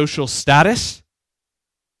 our social status,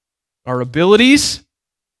 our abilities,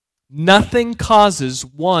 nothing causes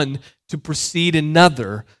one to precede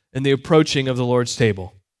another in the approaching of the Lord's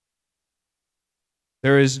table.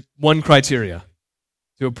 There is one criteria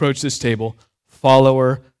to approach this table: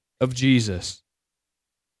 follower of Jesus.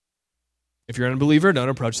 If you're an unbeliever, don't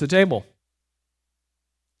approach the table.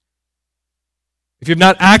 If you've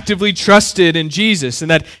not actively trusted in Jesus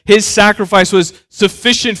and that his sacrifice was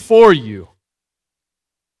sufficient for you,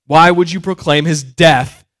 why would you proclaim his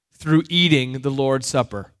death through eating the Lord's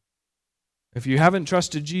Supper? If you haven't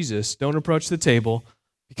trusted Jesus, don't approach the table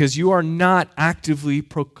because you are not actively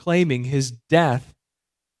proclaiming his death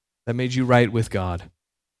that made you right with God.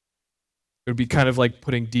 It would be kind of like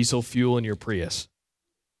putting diesel fuel in your Prius.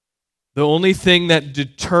 The only thing that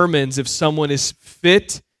determines if someone is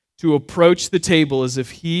fit to approach the table is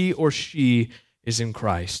if he or she is in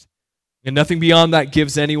Christ. And nothing beyond that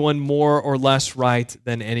gives anyone more or less right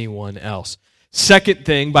than anyone else. Second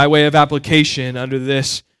thing, by way of application under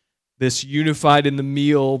this unified in the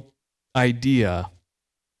meal idea,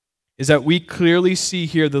 is that we clearly see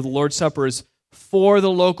here that the Lord's Supper is for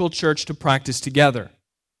the local church to practice together.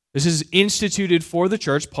 This is instituted for the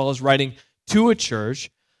church. Paul is writing to a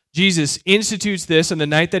church. Jesus institutes this on the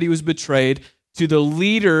night that he was betrayed to the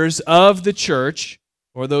leaders of the church,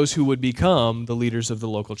 or those who would become the leaders of the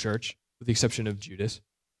local church, with the exception of Judas.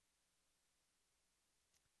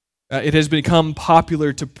 It has become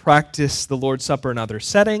popular to practice the Lord's Supper in other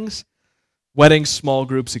settings, weddings, small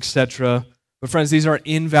groups, etc. But friends, these are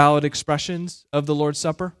invalid expressions of the Lord's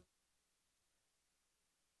Supper.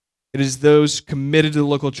 It is those committed to the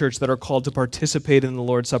local church that are called to participate in the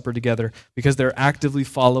Lord's Supper together because they're actively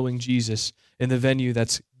following Jesus in the venue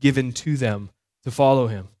that's given to them to follow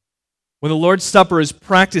him. When the Lord's Supper is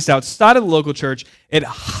practiced outside of the local church, it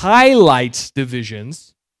highlights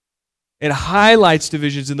divisions. It highlights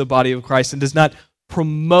divisions in the body of Christ and does not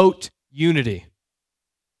promote unity.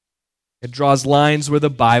 It draws lines where the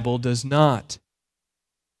Bible does not.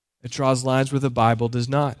 It draws lines where the Bible does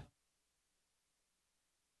not.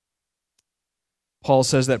 Paul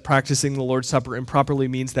says that practicing the Lord's Supper improperly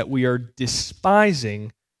means that we are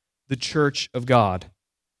despising the church of God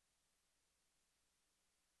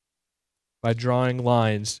by drawing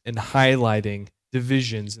lines and highlighting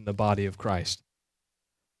divisions in the body of Christ.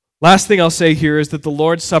 Last thing I'll say here is that the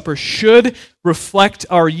Lord's Supper should reflect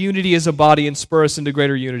our unity as a body and spur us into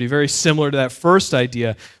greater unity, very similar to that first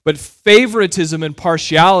idea. But favoritism and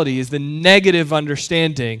partiality is the negative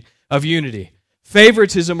understanding of unity.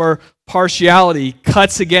 Favoritism or partiality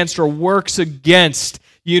cuts against or works against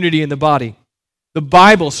unity in the body. The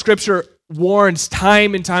Bible, Scripture, warns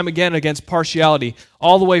time and time again against partiality,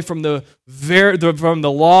 all the way from the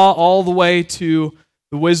law all the way to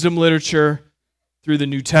the wisdom literature through the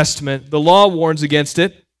New Testament. The law warns against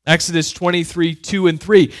it. Exodus 23, 2 and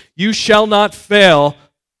 3. You shall not fall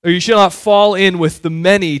in with the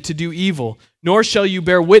many to do evil, nor shall you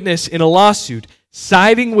bear witness in a lawsuit,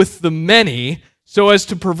 siding with the many so as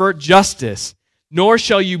to pervert justice, nor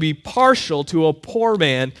shall you be partial to a poor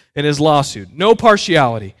man in his lawsuit. No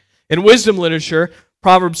partiality. In wisdom literature,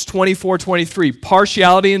 Proverbs 24:23,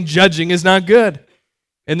 partiality in judging is not good.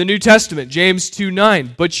 In the New Testament, James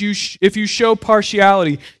 2:9, but if you show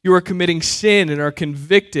partiality, you are committing sin and are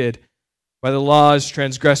convicted by the law as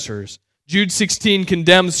transgressors. Jude 16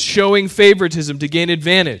 condemns showing favoritism to gain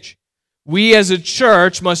advantage. We as a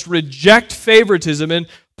church must reject favoritism and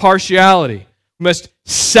partiality. We must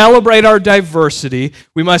celebrate our diversity.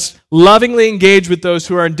 We must lovingly engage with those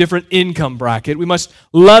who are in a different income bracket. We must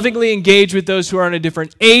lovingly engage with those who are in a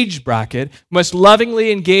different age bracket. We must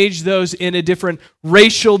lovingly engage those in a different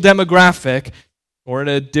racial demographic or in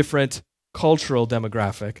a different cultural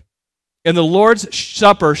demographic. And the Lord's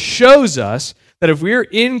Supper shows us that if we are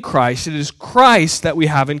in Christ, it is Christ that we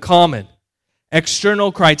have in common.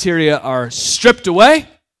 External criteria are stripped away,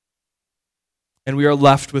 and we are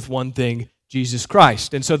left with one thing, Jesus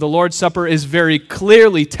Christ. And so the Lord's Supper is very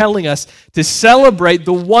clearly telling us to celebrate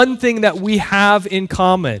the one thing that we have in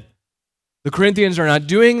common. The Corinthians are not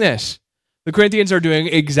doing this. The Corinthians are doing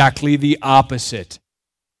exactly the opposite.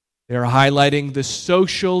 They are highlighting the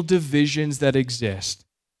social divisions that exist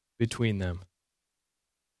between them.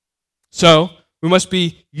 So, we must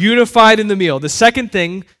be unified in the meal. The second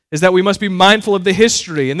thing is that we must be mindful of the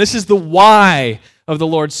history, and this is the why of the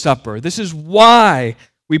Lord's Supper. This is why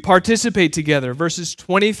we participate together, verses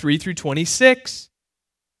 23 through 26.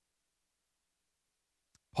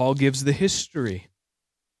 Paul gives the history.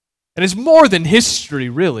 And it's more than history,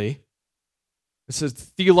 really. It's a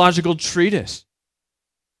theological treatise.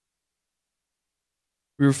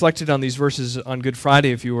 We reflected on these verses on Good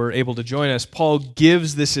Friday if you were able to join us. Paul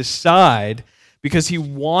gives this aside because he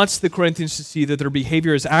wants the Corinthians to see that their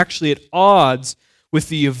behavior is actually at odds with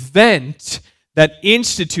the event that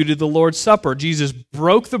instituted the Lord's Supper. Jesus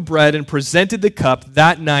broke the bread and presented the cup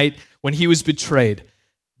that night when he was betrayed.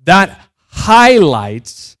 That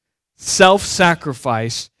highlights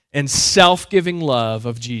self-sacrifice and self-giving love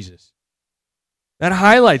of Jesus. That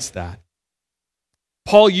highlights that.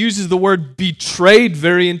 Paul uses the word betrayed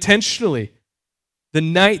very intentionally. The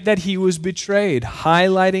night that he was betrayed,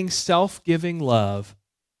 highlighting self-giving love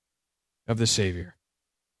of the Savior.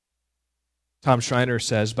 Tom Schreiner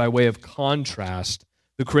says, by way of contrast,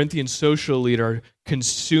 the Corinthian social elite are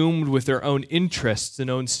consumed with their own interests and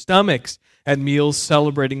own stomachs at meals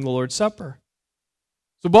celebrating the Lord's Supper.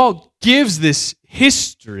 So Paul gives this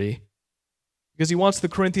history because he wants the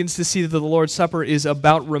Corinthians to see that the Lord's Supper is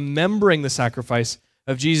about remembering the sacrifice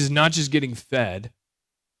of Jesus, not just getting fed.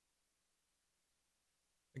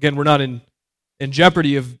 Again, we're not in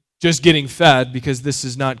jeopardy of just getting fed because this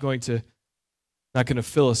is not going to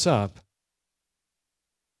fill us up.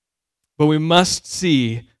 But we must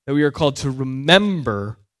see that we are called to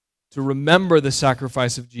remember the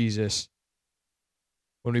sacrifice of Jesus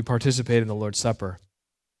when we participate in the Lord's Supper.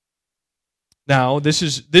 Now, this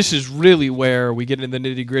is really where we get into the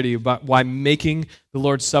nitty-gritty about why making the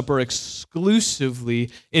Lord's Supper exclusively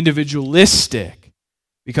individualistic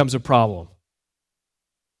becomes a problem.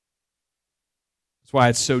 That's why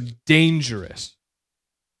it's so dangerous.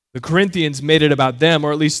 The Corinthians made it about them,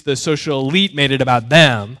 or at least the social elite made it about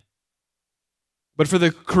them. But for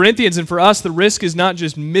the Corinthians and for us, the risk is not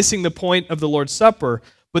just missing the point of the Lord's Supper,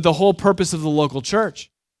 but the whole purpose of the local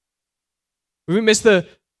church. If we miss the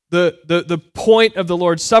point of the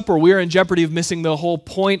Lord's Supper, we are in jeopardy of missing the whole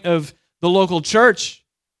point of the local church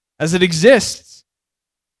as it exists.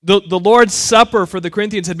 The Lord's Supper for the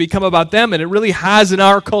Corinthians had become about them, and it really has in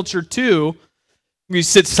our culture too. We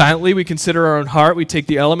sit silently, we consider our own heart, we take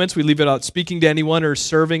the elements, we leave it out speaking to anyone or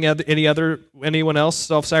serving anyone else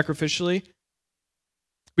self-sacrificially.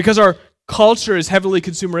 Because our culture is heavily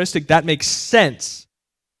consumeristic, that makes sense.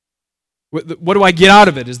 What do I get out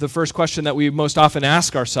of it is the first question that we most often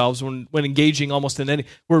ask ourselves when engaging almost in any.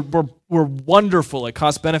 We're wonderful at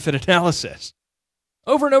cost-benefit analysis.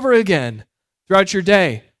 Over and over again throughout your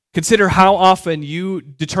day, consider how often you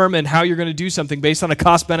determine how you're going to do something based on a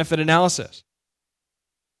cost-benefit analysis.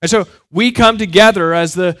 And so we come together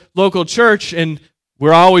as the local church, and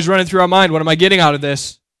we're always running through our mind, what am I getting out of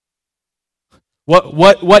this?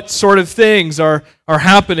 What sort of things are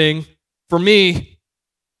happening for me?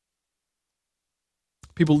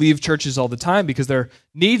 People leave churches all the time because their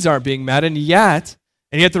needs aren't being met, and yet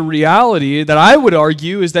the reality that I would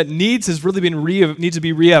argue is that needs has really needs to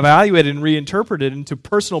be reevaluated and reinterpreted into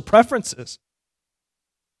personal preferences.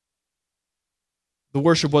 The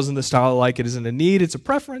worship wasn't the style I like. It isn't a need, it's a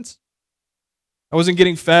preference. I wasn't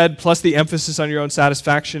getting fed, plus the emphasis on your own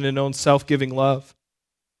satisfaction and own self-giving love.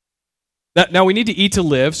 Now we need to eat to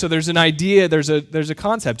live, so there's an idea, there's a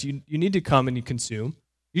concept. You need to come and you consume.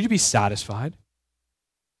 You need to be satisfied.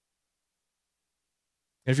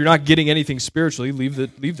 And if you're not getting anything spiritually, leave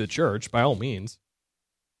the church by all means.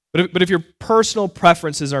 But if your personal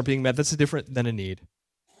preferences aren't being met, that's different than a need.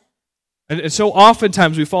 And so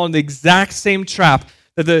oftentimes we fall in the exact same trap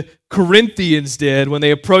that the Corinthians did when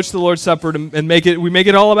they approached the Lord's Supper and make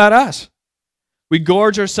it all about us. We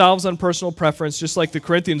gorge ourselves on personal preference just like the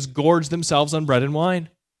Corinthians gorged themselves on bread and wine.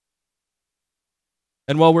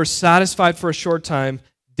 And while we're satisfied for a short time,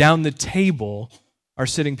 down the table are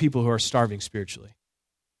sitting people who are starving spiritually.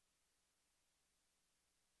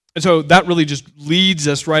 And so that really just leads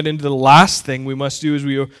us right into the last thing we must do as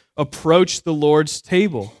we approach the Lord's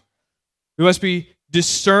table. We must be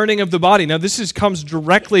discerning of the body. Now this comes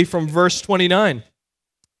directly from verse 29.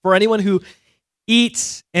 For anyone who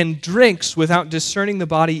eats and drinks without discerning the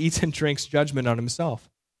body, eats and drinks judgment on himself.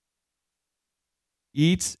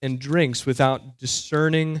 Eats and drinks without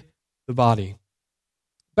discerning the body.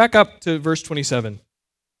 Back up to verse 27.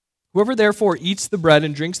 Whoever therefore eats the bread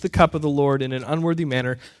and drinks the cup of the Lord in an unworthy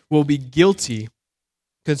manner will be guilty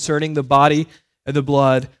concerning the body and the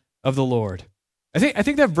blood of the Lord. I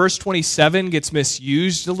think that verse 27 gets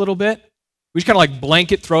misused a little bit. We just kind of like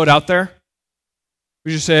blanket throw it out there.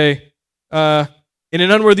 We just say, in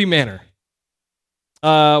an unworthy manner.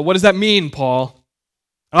 What does that mean, Paul?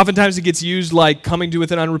 Oftentimes it gets used like coming to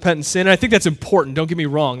with an unrepentant sin. And I think that's important. Don't get me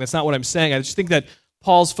wrong. That's not what I'm saying. I just think that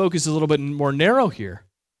Paul's focus is a little bit more narrow here.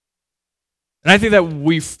 And I think that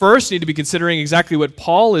we first need to be considering exactly what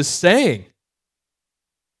Paul is saying.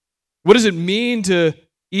 What does it mean to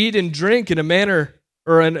eat and drink in a manner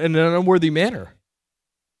or in an unworthy manner?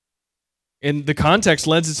 And the context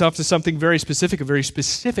lends itself to something very specific, a very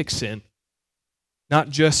specific sin, not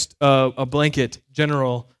just a blanket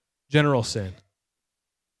general sin.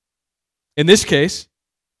 In this case,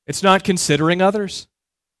 it's not considering others.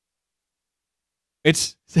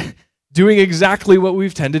 It's doing exactly what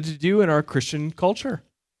we've tended to do in our Christian culture,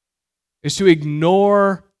 is to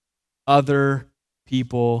ignore other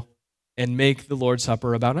people and make the Lord's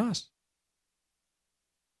Supper about us.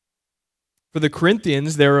 For the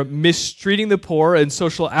Corinthians, they're mistreating the poor and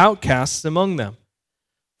social outcasts among them.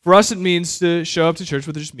 For us, it means to show up to church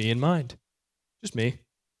with just me in mind. Just me.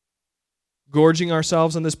 Gorging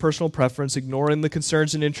ourselves on this personal preference, ignoring the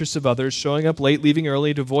concerns and interests of others, showing up late, leaving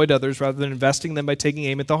early to avoid others rather than investing them by taking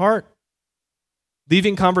aim at the heart.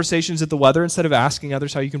 Leaving conversations at the weather instead of asking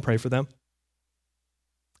others how you can pray for them.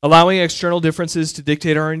 Allowing external differences to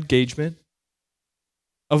dictate our engagement.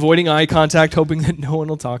 Avoiding eye contact, hoping that no one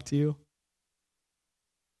will talk to you.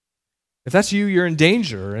 If that's you, you're in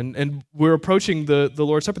danger, and we're approaching the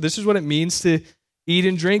Lord's Supper. This is what it means to eat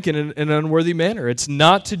and drink in an unworthy manner. It's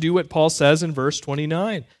not to do what Paul says in verse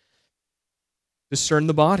 29. Discern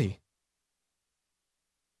the body.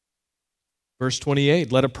 Verse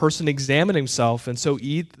 28, let a person examine himself, and so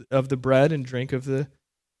eat of the bread and drink of the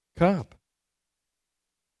cup.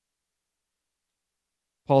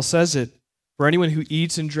 Paul says it, for anyone who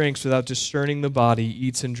eats and drinks without discerning the body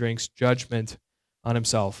eats and drinks judgment on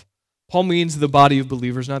himself. Paul means the body of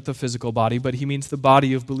believers, not the physical body, but he means the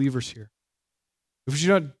body of believers here. If we do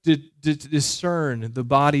not discern the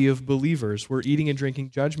body of believers, we're eating and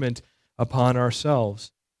drinking judgment upon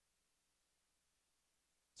ourselves.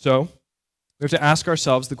 So, we have to ask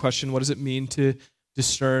ourselves the question, what does it mean to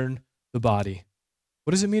discern the body?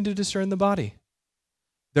 What does it mean to discern the body?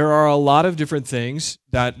 There are a lot of different things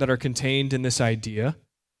that are contained in this idea.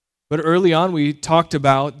 But early on, we talked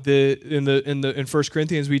about in 1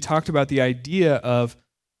 Corinthians, we talked about the idea of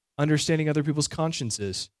understanding other people's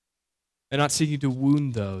consciences and not seeking to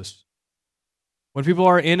wound those. When people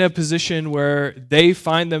are in a position where they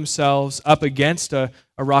find themselves up against a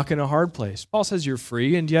rock and a hard place, Paul says you're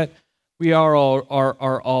free, and yet we are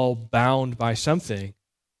all bound by something.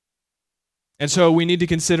 And so we need to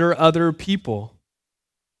consider other people.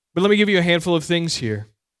 But let me give you a handful of things here.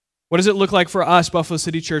 What does it look like for us, Buffalo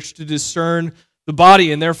City Church, to discern the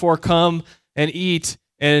body and therefore come and eat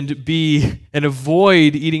and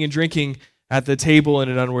avoid eating and drinking at the table in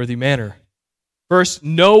an unworthy manner? First,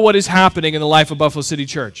 know what is happening in the life of Buffalo City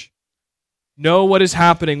Church. Know what is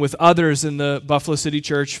happening with others in the Buffalo City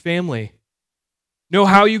Church family. Know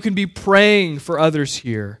how you can be praying for others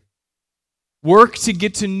here. Work to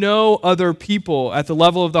get to know other people at the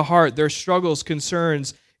level of the heart, their struggles,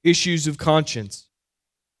 concerns, issues of conscience.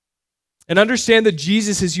 And understand that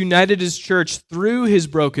Jesus has united his church through his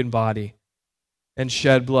broken body and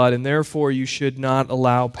shed blood, and therefore you should not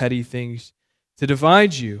allow petty things to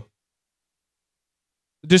divide you.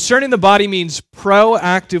 Discerning the body means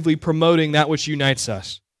proactively promoting that which unites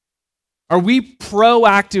us. Are we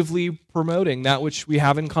proactively promoting that which we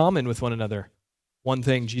have in common with one another? One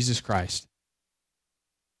thing, Jesus Christ.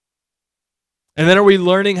 And then are we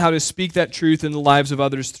learning how to speak that truth in the lives of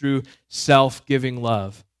others through self-giving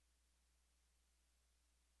love?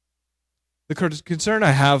 The concern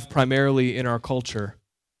I have primarily in our culture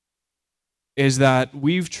is that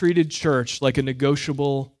we've treated church like a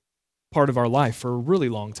negotiable part of our life for a really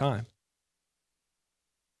long time.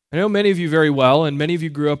 I know many of you very well, and many of you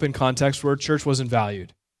grew up in contexts where church wasn't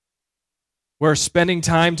valued, where spending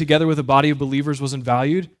time together with a body of believers wasn't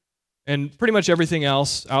valued, and pretty much everything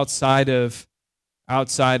else outside of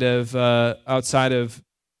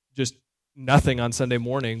just nothing on Sunday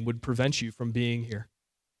morning would prevent you from being here.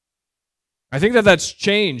 I think that's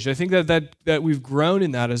changed. I think that we've grown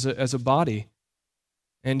in that as a body.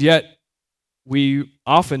 And yet, we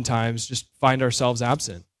oftentimes just find ourselves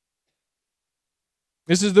absent.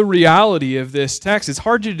 This is the reality of this text. It's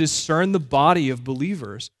hard to discern the body of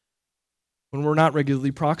believers when we're not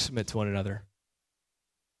regularly proximate to one another.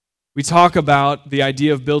 We talk about the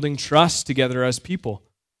idea of building trust together as people.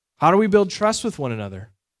 How do we build trust with one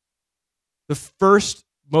another? The first,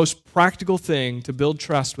 most practical thing to build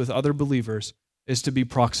trust with other believers is to be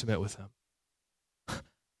proximate with them.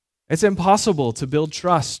 It's impossible to build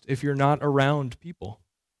trust if you're not around people.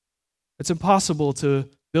 It's impossible to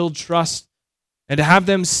build trust and to have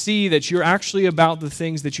them see that you're actually about the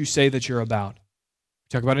things that you say that you're about. We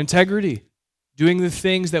talk about integrity, doing the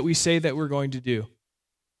things that we say that we're going to do.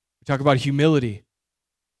 We talk about humility,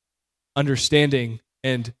 understanding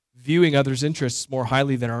and viewing others' interests more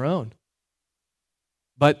highly than our own.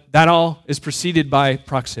 But that all is preceded by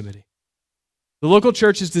proximity. The local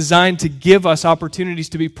church is designed to give us opportunities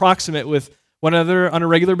to be proximate with one another on a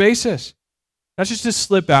regular basis. Not just to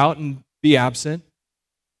slip out and be absent,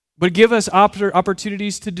 but give us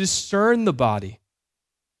opportunities to discern the body.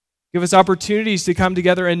 Give us opportunities to come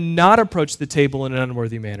together and not approach the table in an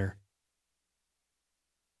unworthy manner.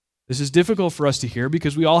 This is difficult for us to hear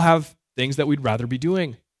because we all have things that we'd rather be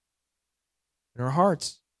doing in our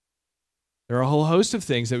hearts. There are a whole host of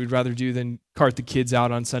things that we'd rather do than cart the kids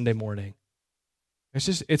out on Sunday morning.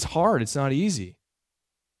 It's hard. It's not easy.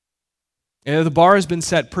 And the bar has been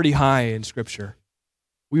set pretty high in Scripture.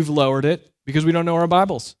 We've lowered it because we don't know our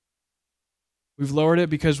Bibles. We've lowered it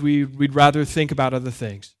because we'd rather think about other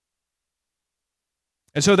things.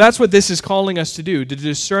 And so that's what this is calling us to do, to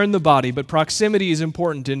discern the body. But proximity is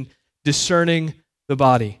important in discerning the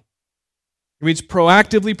body. It means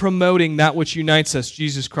proactively promoting that which unites us,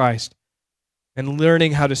 Jesus Christ, and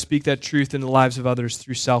learning how to speak that truth in the lives of others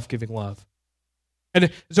through self-giving love. And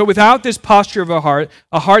so without this posture of a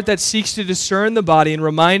heart that seeks to discern the body and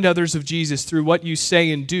remind others of Jesus through what you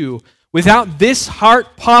say and do, without this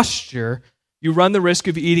heart posture, you run the risk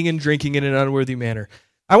of eating and drinking in an unworthy manner.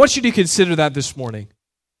 I want you to consider that this morning.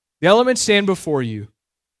 The elements stand before you.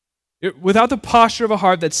 Without the posture of a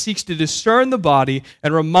heart that seeks to discern the body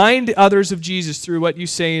and remind others of Jesus through what you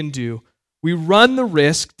say and do, we run the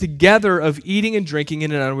risk together of eating and drinking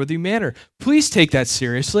in an unworthy manner. Please take that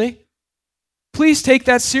seriously. Please take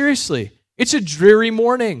that seriously. It's a dreary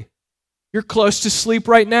morning. You're close to sleep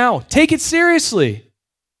right now. Take it seriously.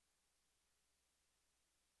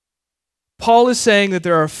 Paul is saying that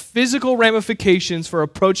there are physical ramifications for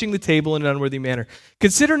approaching the table in an unworthy manner.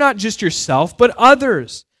 Consider not just yourself, but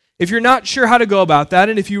others. If you're not sure how to go about that,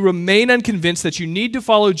 and if you remain unconvinced that you need to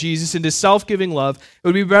follow Jesus into self-giving love, it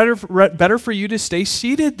would be better for you to stay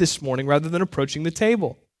seated this morning rather than approaching the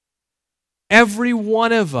table. Every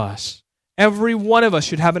one of us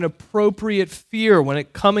should have an appropriate fear when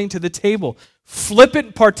it coming to the table.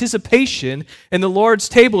 Flippant participation in the Lord's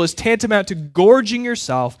table is tantamount to gorging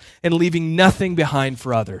yourself and leaving nothing behind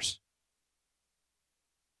for others.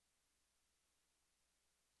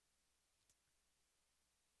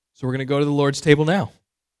 So we're going to go to the Lord's table now.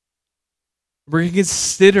 We're going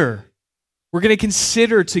to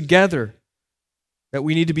consider together that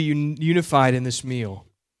we need to be unified in this meal.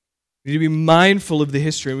 We need to be mindful of the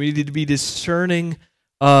history. We need to be discerning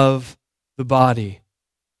of the body.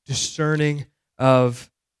 Discerning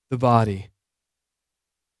of the body.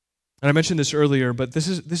 And I mentioned this earlier, but this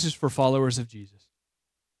is for followers of Jesus.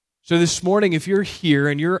 So this morning, if you're here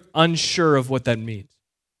and you're unsure of what that means,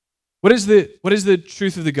 what is the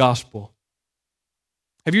truth of the gospel?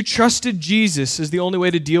 Have you trusted Jesus as the only way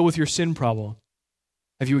to deal with your sin problem?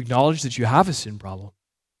 Have you acknowledged that you have a sin problem?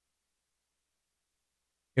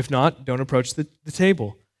 If not, don't approach the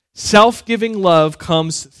table. Self-giving love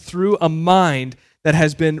comes through a mind that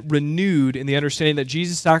has been renewed in the understanding that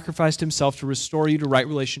Jesus sacrificed himself to restore you to right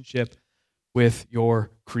relationship with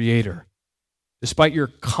your Creator, despite your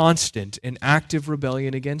constant and active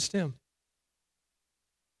rebellion against him.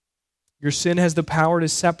 Your sin has the power to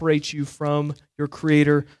separate you from your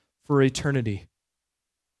Creator for eternity.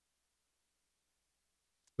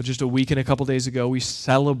 But just a week and a couple days ago, we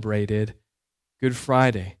celebrated Good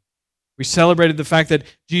Friday. We celebrated the fact that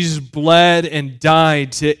Jesus bled and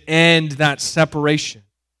died to end that separation.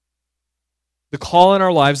 The call in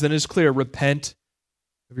our lives then is clear. Repent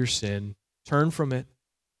of your sin. Turn from it.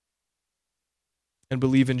 And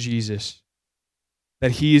believe in Jesus.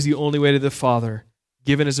 That He is the only way to the Father,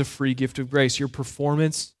 given as a free gift of grace. Your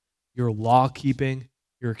performance, your law-keeping,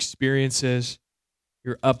 your experiences,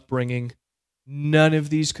 your upbringing, none of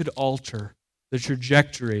these could alter the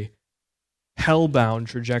trajectory, hell-bound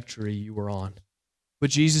trajectory you were on.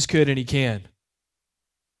 But Jesus could, and He can.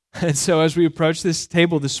 And so as we approach this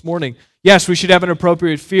table this morning, yes, we should have an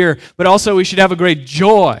appropriate fear, but also we should have a great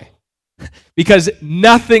joy. Because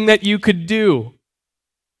nothing that you could do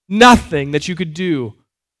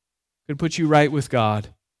could put you right with God.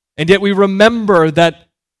 And yet we remember that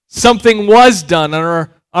something was done on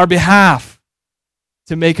our behalf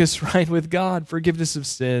to make us right with God, forgiveness of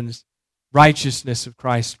sins, righteousness of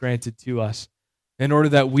Christ granted to us, in order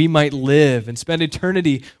that we might live and spend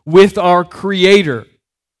eternity with our Creator.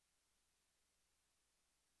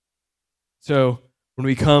 So when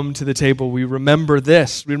we come to the table, we remember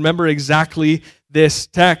this. We remember exactly this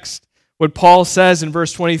text. What Paul says in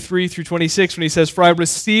verse 23 through 26 when he says, "For I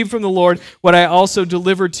received from the Lord what I also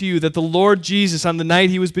delivered to you, that the Lord Jesus, on the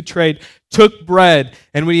night he was betrayed, took bread,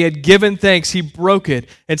 and when he had given thanks, he broke it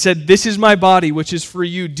and said, 'This is my body, which is for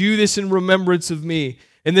you. Do this in remembrance of me.'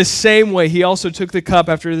 In the same way, he also took the cup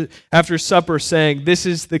after supper, saying,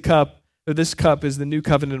 'This cup is the new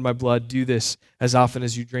covenant in my blood. Do this as often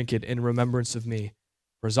as you drink it in remembrance of me.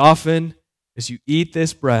 For as often as you eat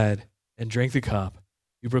this bread and drink the cup,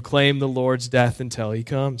 you proclaim the Lord's death until he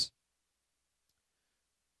comes.'"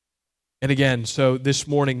 And again, so this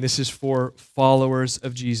morning, this is for followers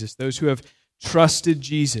of Jesus, those who have trusted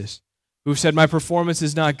Jesus, who have said, "My performance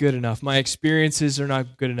is not good enough. My experiences are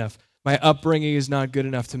not good enough. My upbringing is not good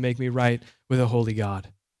enough to make me right with a holy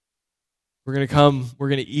God." We're going to come, we're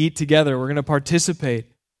going to eat together, we're going to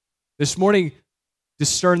participate. This morning,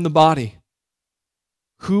 discern the body.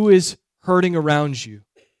 Who is hurting around you?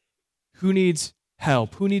 Who needs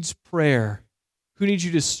help? Who needs prayer? Who needs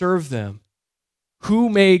you to serve them? Who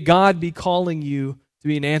may God be calling you to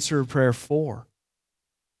be an answer of prayer for?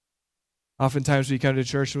 Oftentimes we come to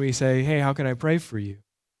church and we say, "Hey, how can I pray for you?"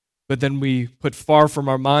 But then we put far from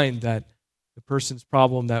our mind that the person's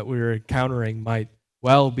problem that we're encountering might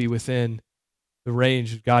well be within the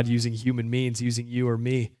range of God using human means, using you or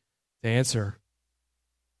me to answer.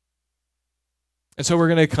 And so we're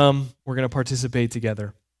going to come, we're going to participate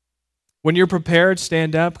together. When you're prepared,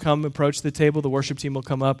 stand up, come approach the table. The worship team will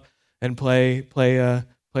come up and play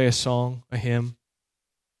a song, a hymn.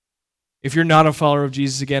 If you're not a follower of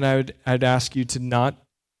Jesus, again, I'd ask you to not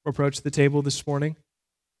approach the table this morning.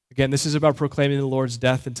 Again, this is about proclaiming the Lord's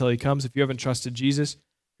death until he comes. If you haven't trusted Jesus,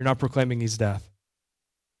 you're not proclaiming his death.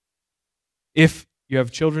 If you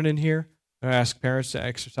have children in here, I ask parents to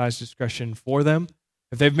exercise discretion for them.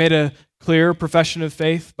 If they've made a clear profession of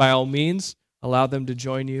faith, by all means, allow them to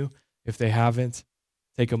join you. If they haven't,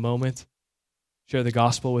 take a moment, share the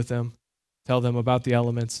gospel with them, tell them about the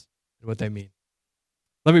elements and what they mean.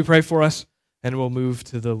 Let me pray for us, and we'll move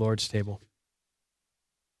to the Lord's table.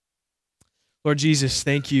 Lord Jesus,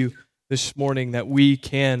 thank you this morning that we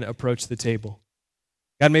can approach the table.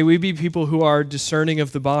 God, may we be people who are discerning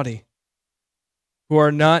of the body, who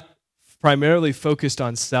are not primarily focused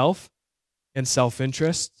on self and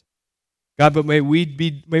self-interest. God, but may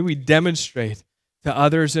we demonstrate to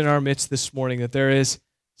others in our midst this morning that there is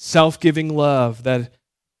self-giving love that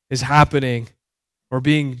is happening or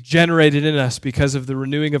being generated in us because of the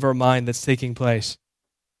renewing of our mind that's taking place.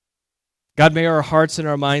 God, may our hearts and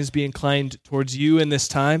our minds be inclined towards you in this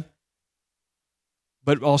time,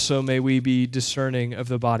 but also may we be discerning of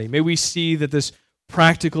the body. May we see that this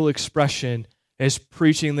practical expression is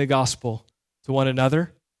preaching the gospel to one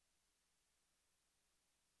another.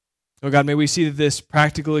 Oh God, may we see that this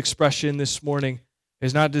practical expression this morning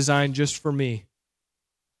is not designed just for me,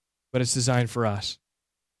 but it's designed for us.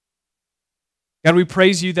 God, we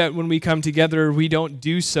praise you that when we come together, we don't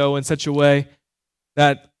do so in such a way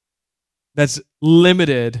that's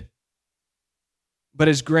limited, but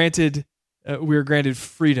is granted, we are granted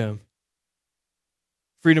freedom.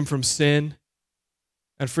 Freedom from sin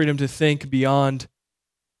and freedom to think beyond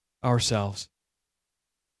ourselves.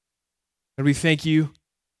 And we thank you,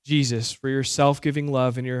 Jesus, for your self-giving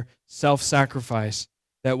love and your self-sacrifice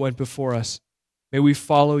that went before us. May we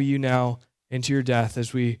follow you now into your death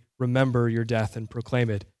as we remember your death and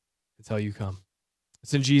proclaim it until you come.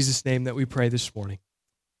 It's in Jesus' name that we pray this morning.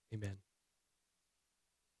 Amen.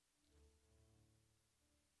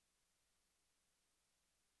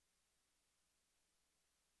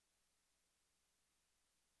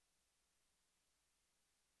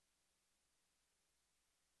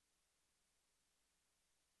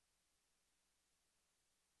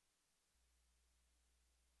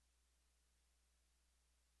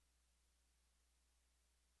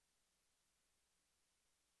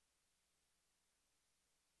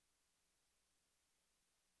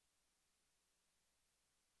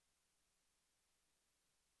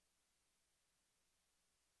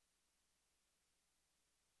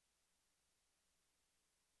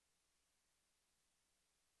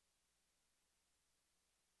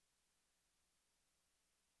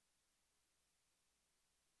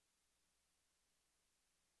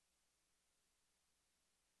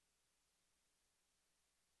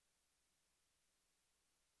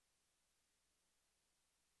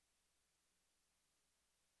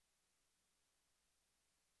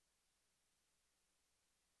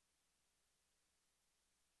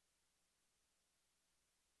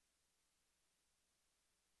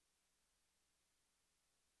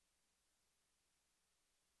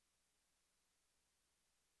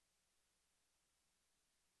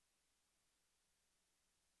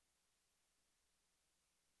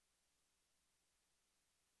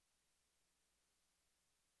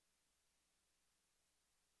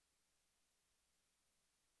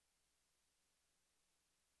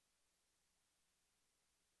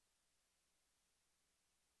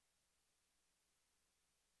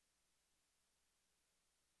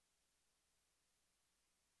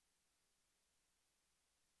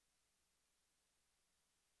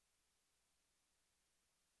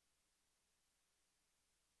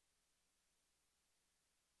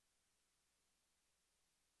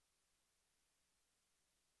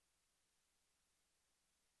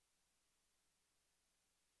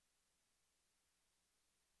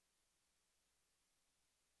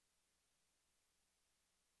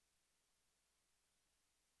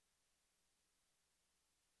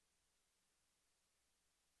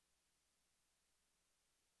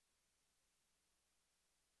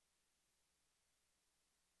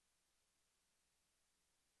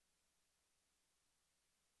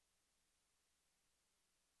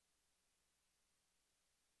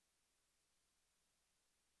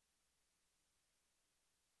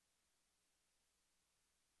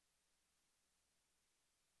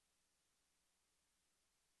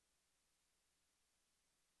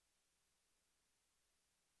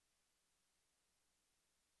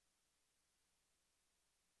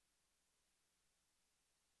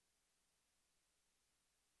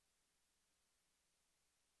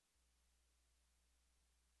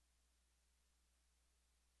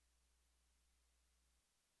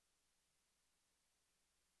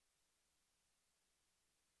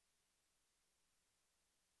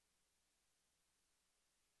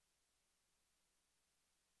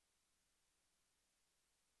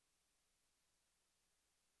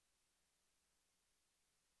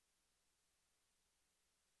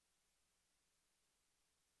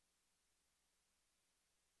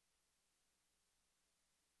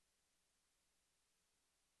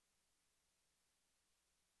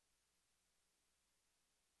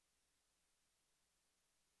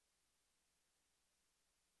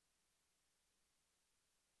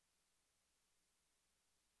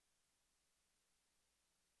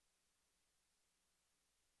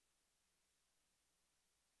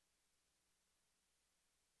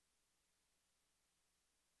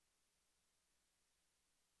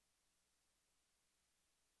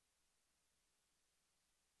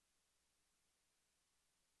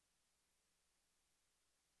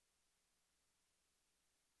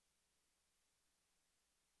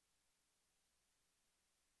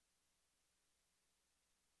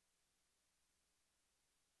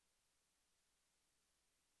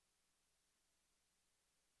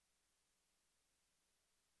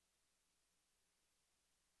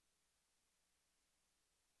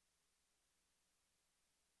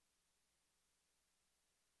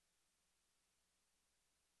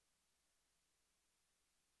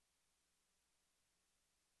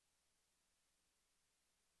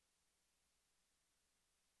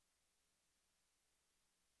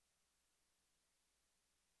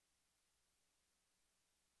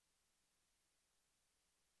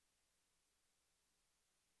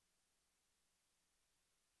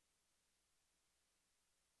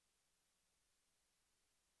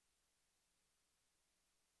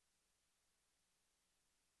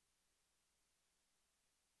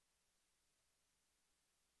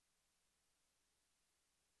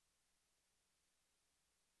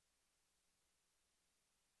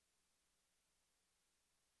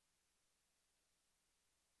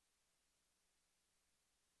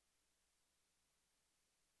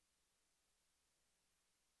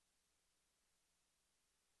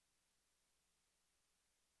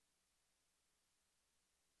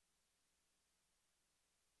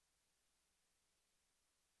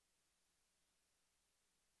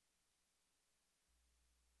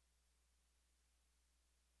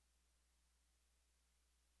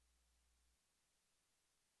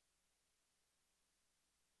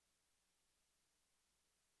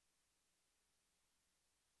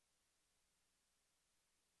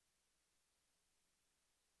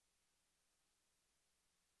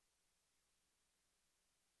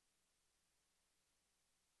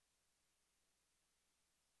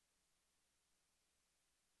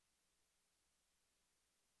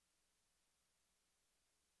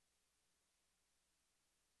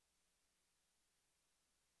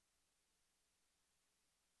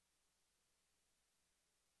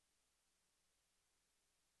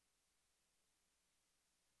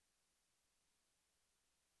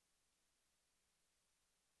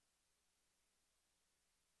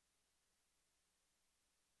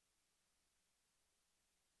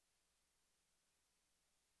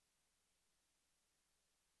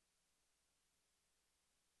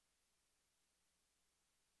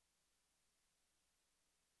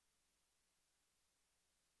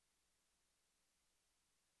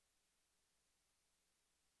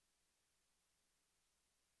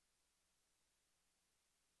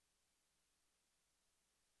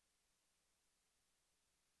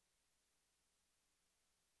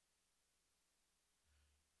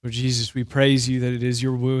 Lord Jesus, we praise you that it is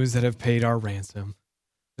your wounds that have paid our ransom.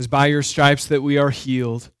 It is by your stripes that we are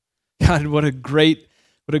healed. God, what a great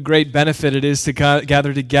benefit it is to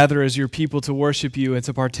gather together as your people to worship you and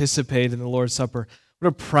to participate in the Lord's Supper. What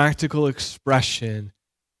a practical expression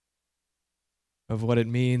of what it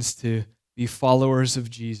means to be followers of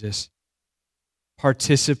Jesus,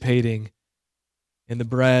 participating in the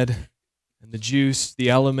bread and the juice, the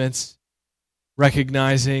elements,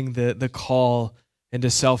 recognizing the call into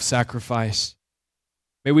self-sacrifice.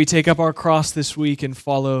 May we take up our cross this week and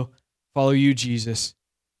follow you, Jesus.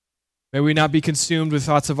 May we not be consumed with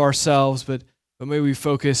thoughts of ourselves, but may we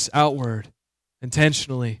focus outward,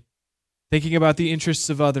 intentionally, thinking about the interests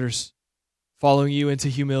of others, following you into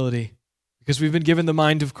humility, because we've been given the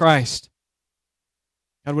mind of Christ.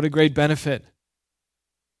 God, what a great benefit.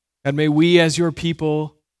 God, may we as your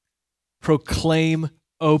people proclaim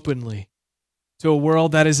openly to a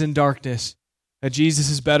world that is in darkness that Jesus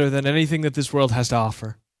is better than anything that this world has to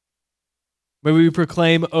offer. May we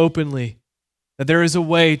proclaim openly that there is a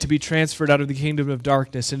way to be transferred out of the kingdom of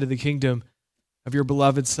darkness into the kingdom of your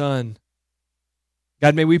beloved Son.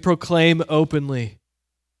 God, may we proclaim openly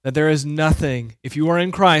that there is nothing, if you are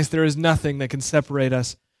in Christ, there is nothing that can separate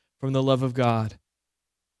us from the love of God.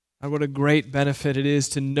 God, what a great benefit it is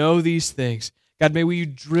to know these things. God, may we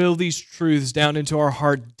drill these truths down into our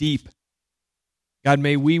heart deep. God,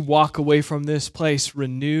 may we walk away from this place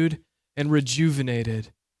renewed and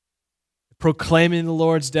rejuvenated, proclaiming the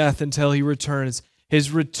Lord's death until he returns.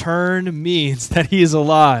 His return means that he is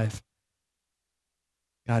alive.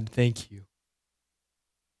 God, thank you.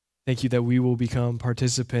 Thank you that we will become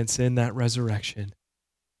participants in that resurrection.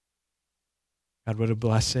 God, what a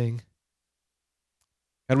blessing.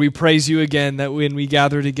 God, we praise you again that when we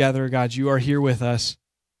gather together, God, you are here with us.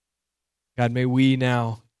 God, may we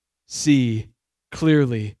now see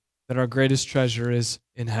clearly that our greatest treasure is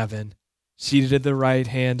in heaven, seated at the right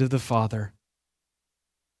hand of the Father.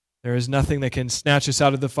 There is nothing that can snatch us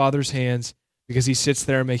out of the Father's hands because he sits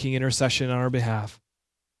there making intercession on our behalf.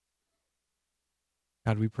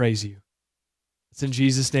 God, we praise you. It's in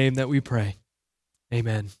Jesus' name that we pray.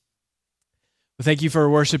 Amen. Well, thank you for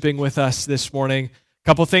worshiping with us this morning. A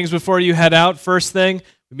couple things before you head out. First thing,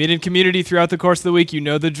 we meet in community throughout the course of the week. You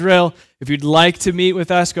know the drill. If you'd like to meet with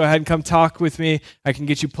us, go ahead and come talk with me. I can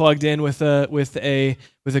get you plugged in with a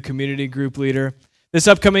community group leader. This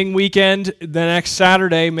upcoming weekend, the next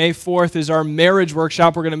Saturday, May 4th, is our marriage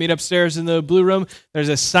workshop. We're going to meet upstairs in the Blue Room. There's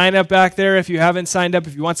a sign up back there. If you haven't signed up,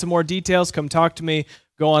 if you want some more details, come talk to me.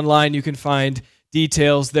 Go online. You can find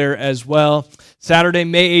details there as well. Saturday,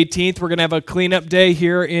 May 18th, we're going to have a cleanup day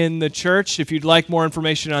here in the church. If you'd like more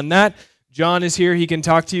information on that, John is here. He can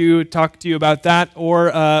talk to you about that,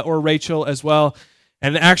 or Rachel as well.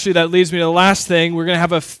 And actually, that leads me to the last thing. We're going to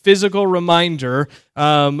have a physical reminder.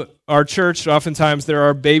 Our church, oftentimes, there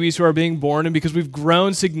are babies who are being born, and because we've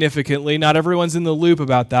grown significantly, not everyone's in the loop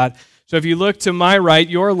about that. So if you look to my right,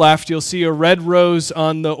 your left, you'll see a red rose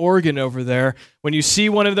on the organ over there. When you see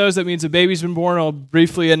one of those, that means a baby's been born. I'll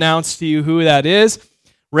briefly announce to you who that is.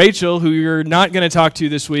 Rachel, who you're not going to talk to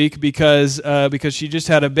this week because she just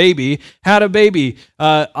had a baby.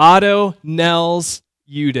 Otto Nels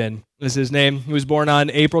Uden is his name. He was born on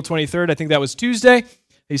April 23rd. I think that was Tuesday.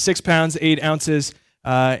 He's 6 pounds, 8 ounces.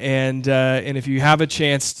 And if you have a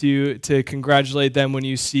chance to congratulate them when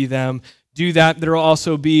you see them, do that. There will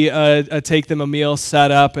also be a Take Them a Meal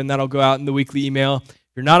set up, and that'll go out in the weekly email.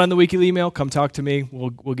 If you're not on the weekly email, come talk to me.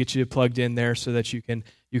 We'll get you plugged in there so that you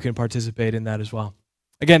can participate in that as well.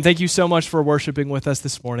 Again, thank you so much for worshiping with us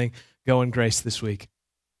this morning. Go in grace this week.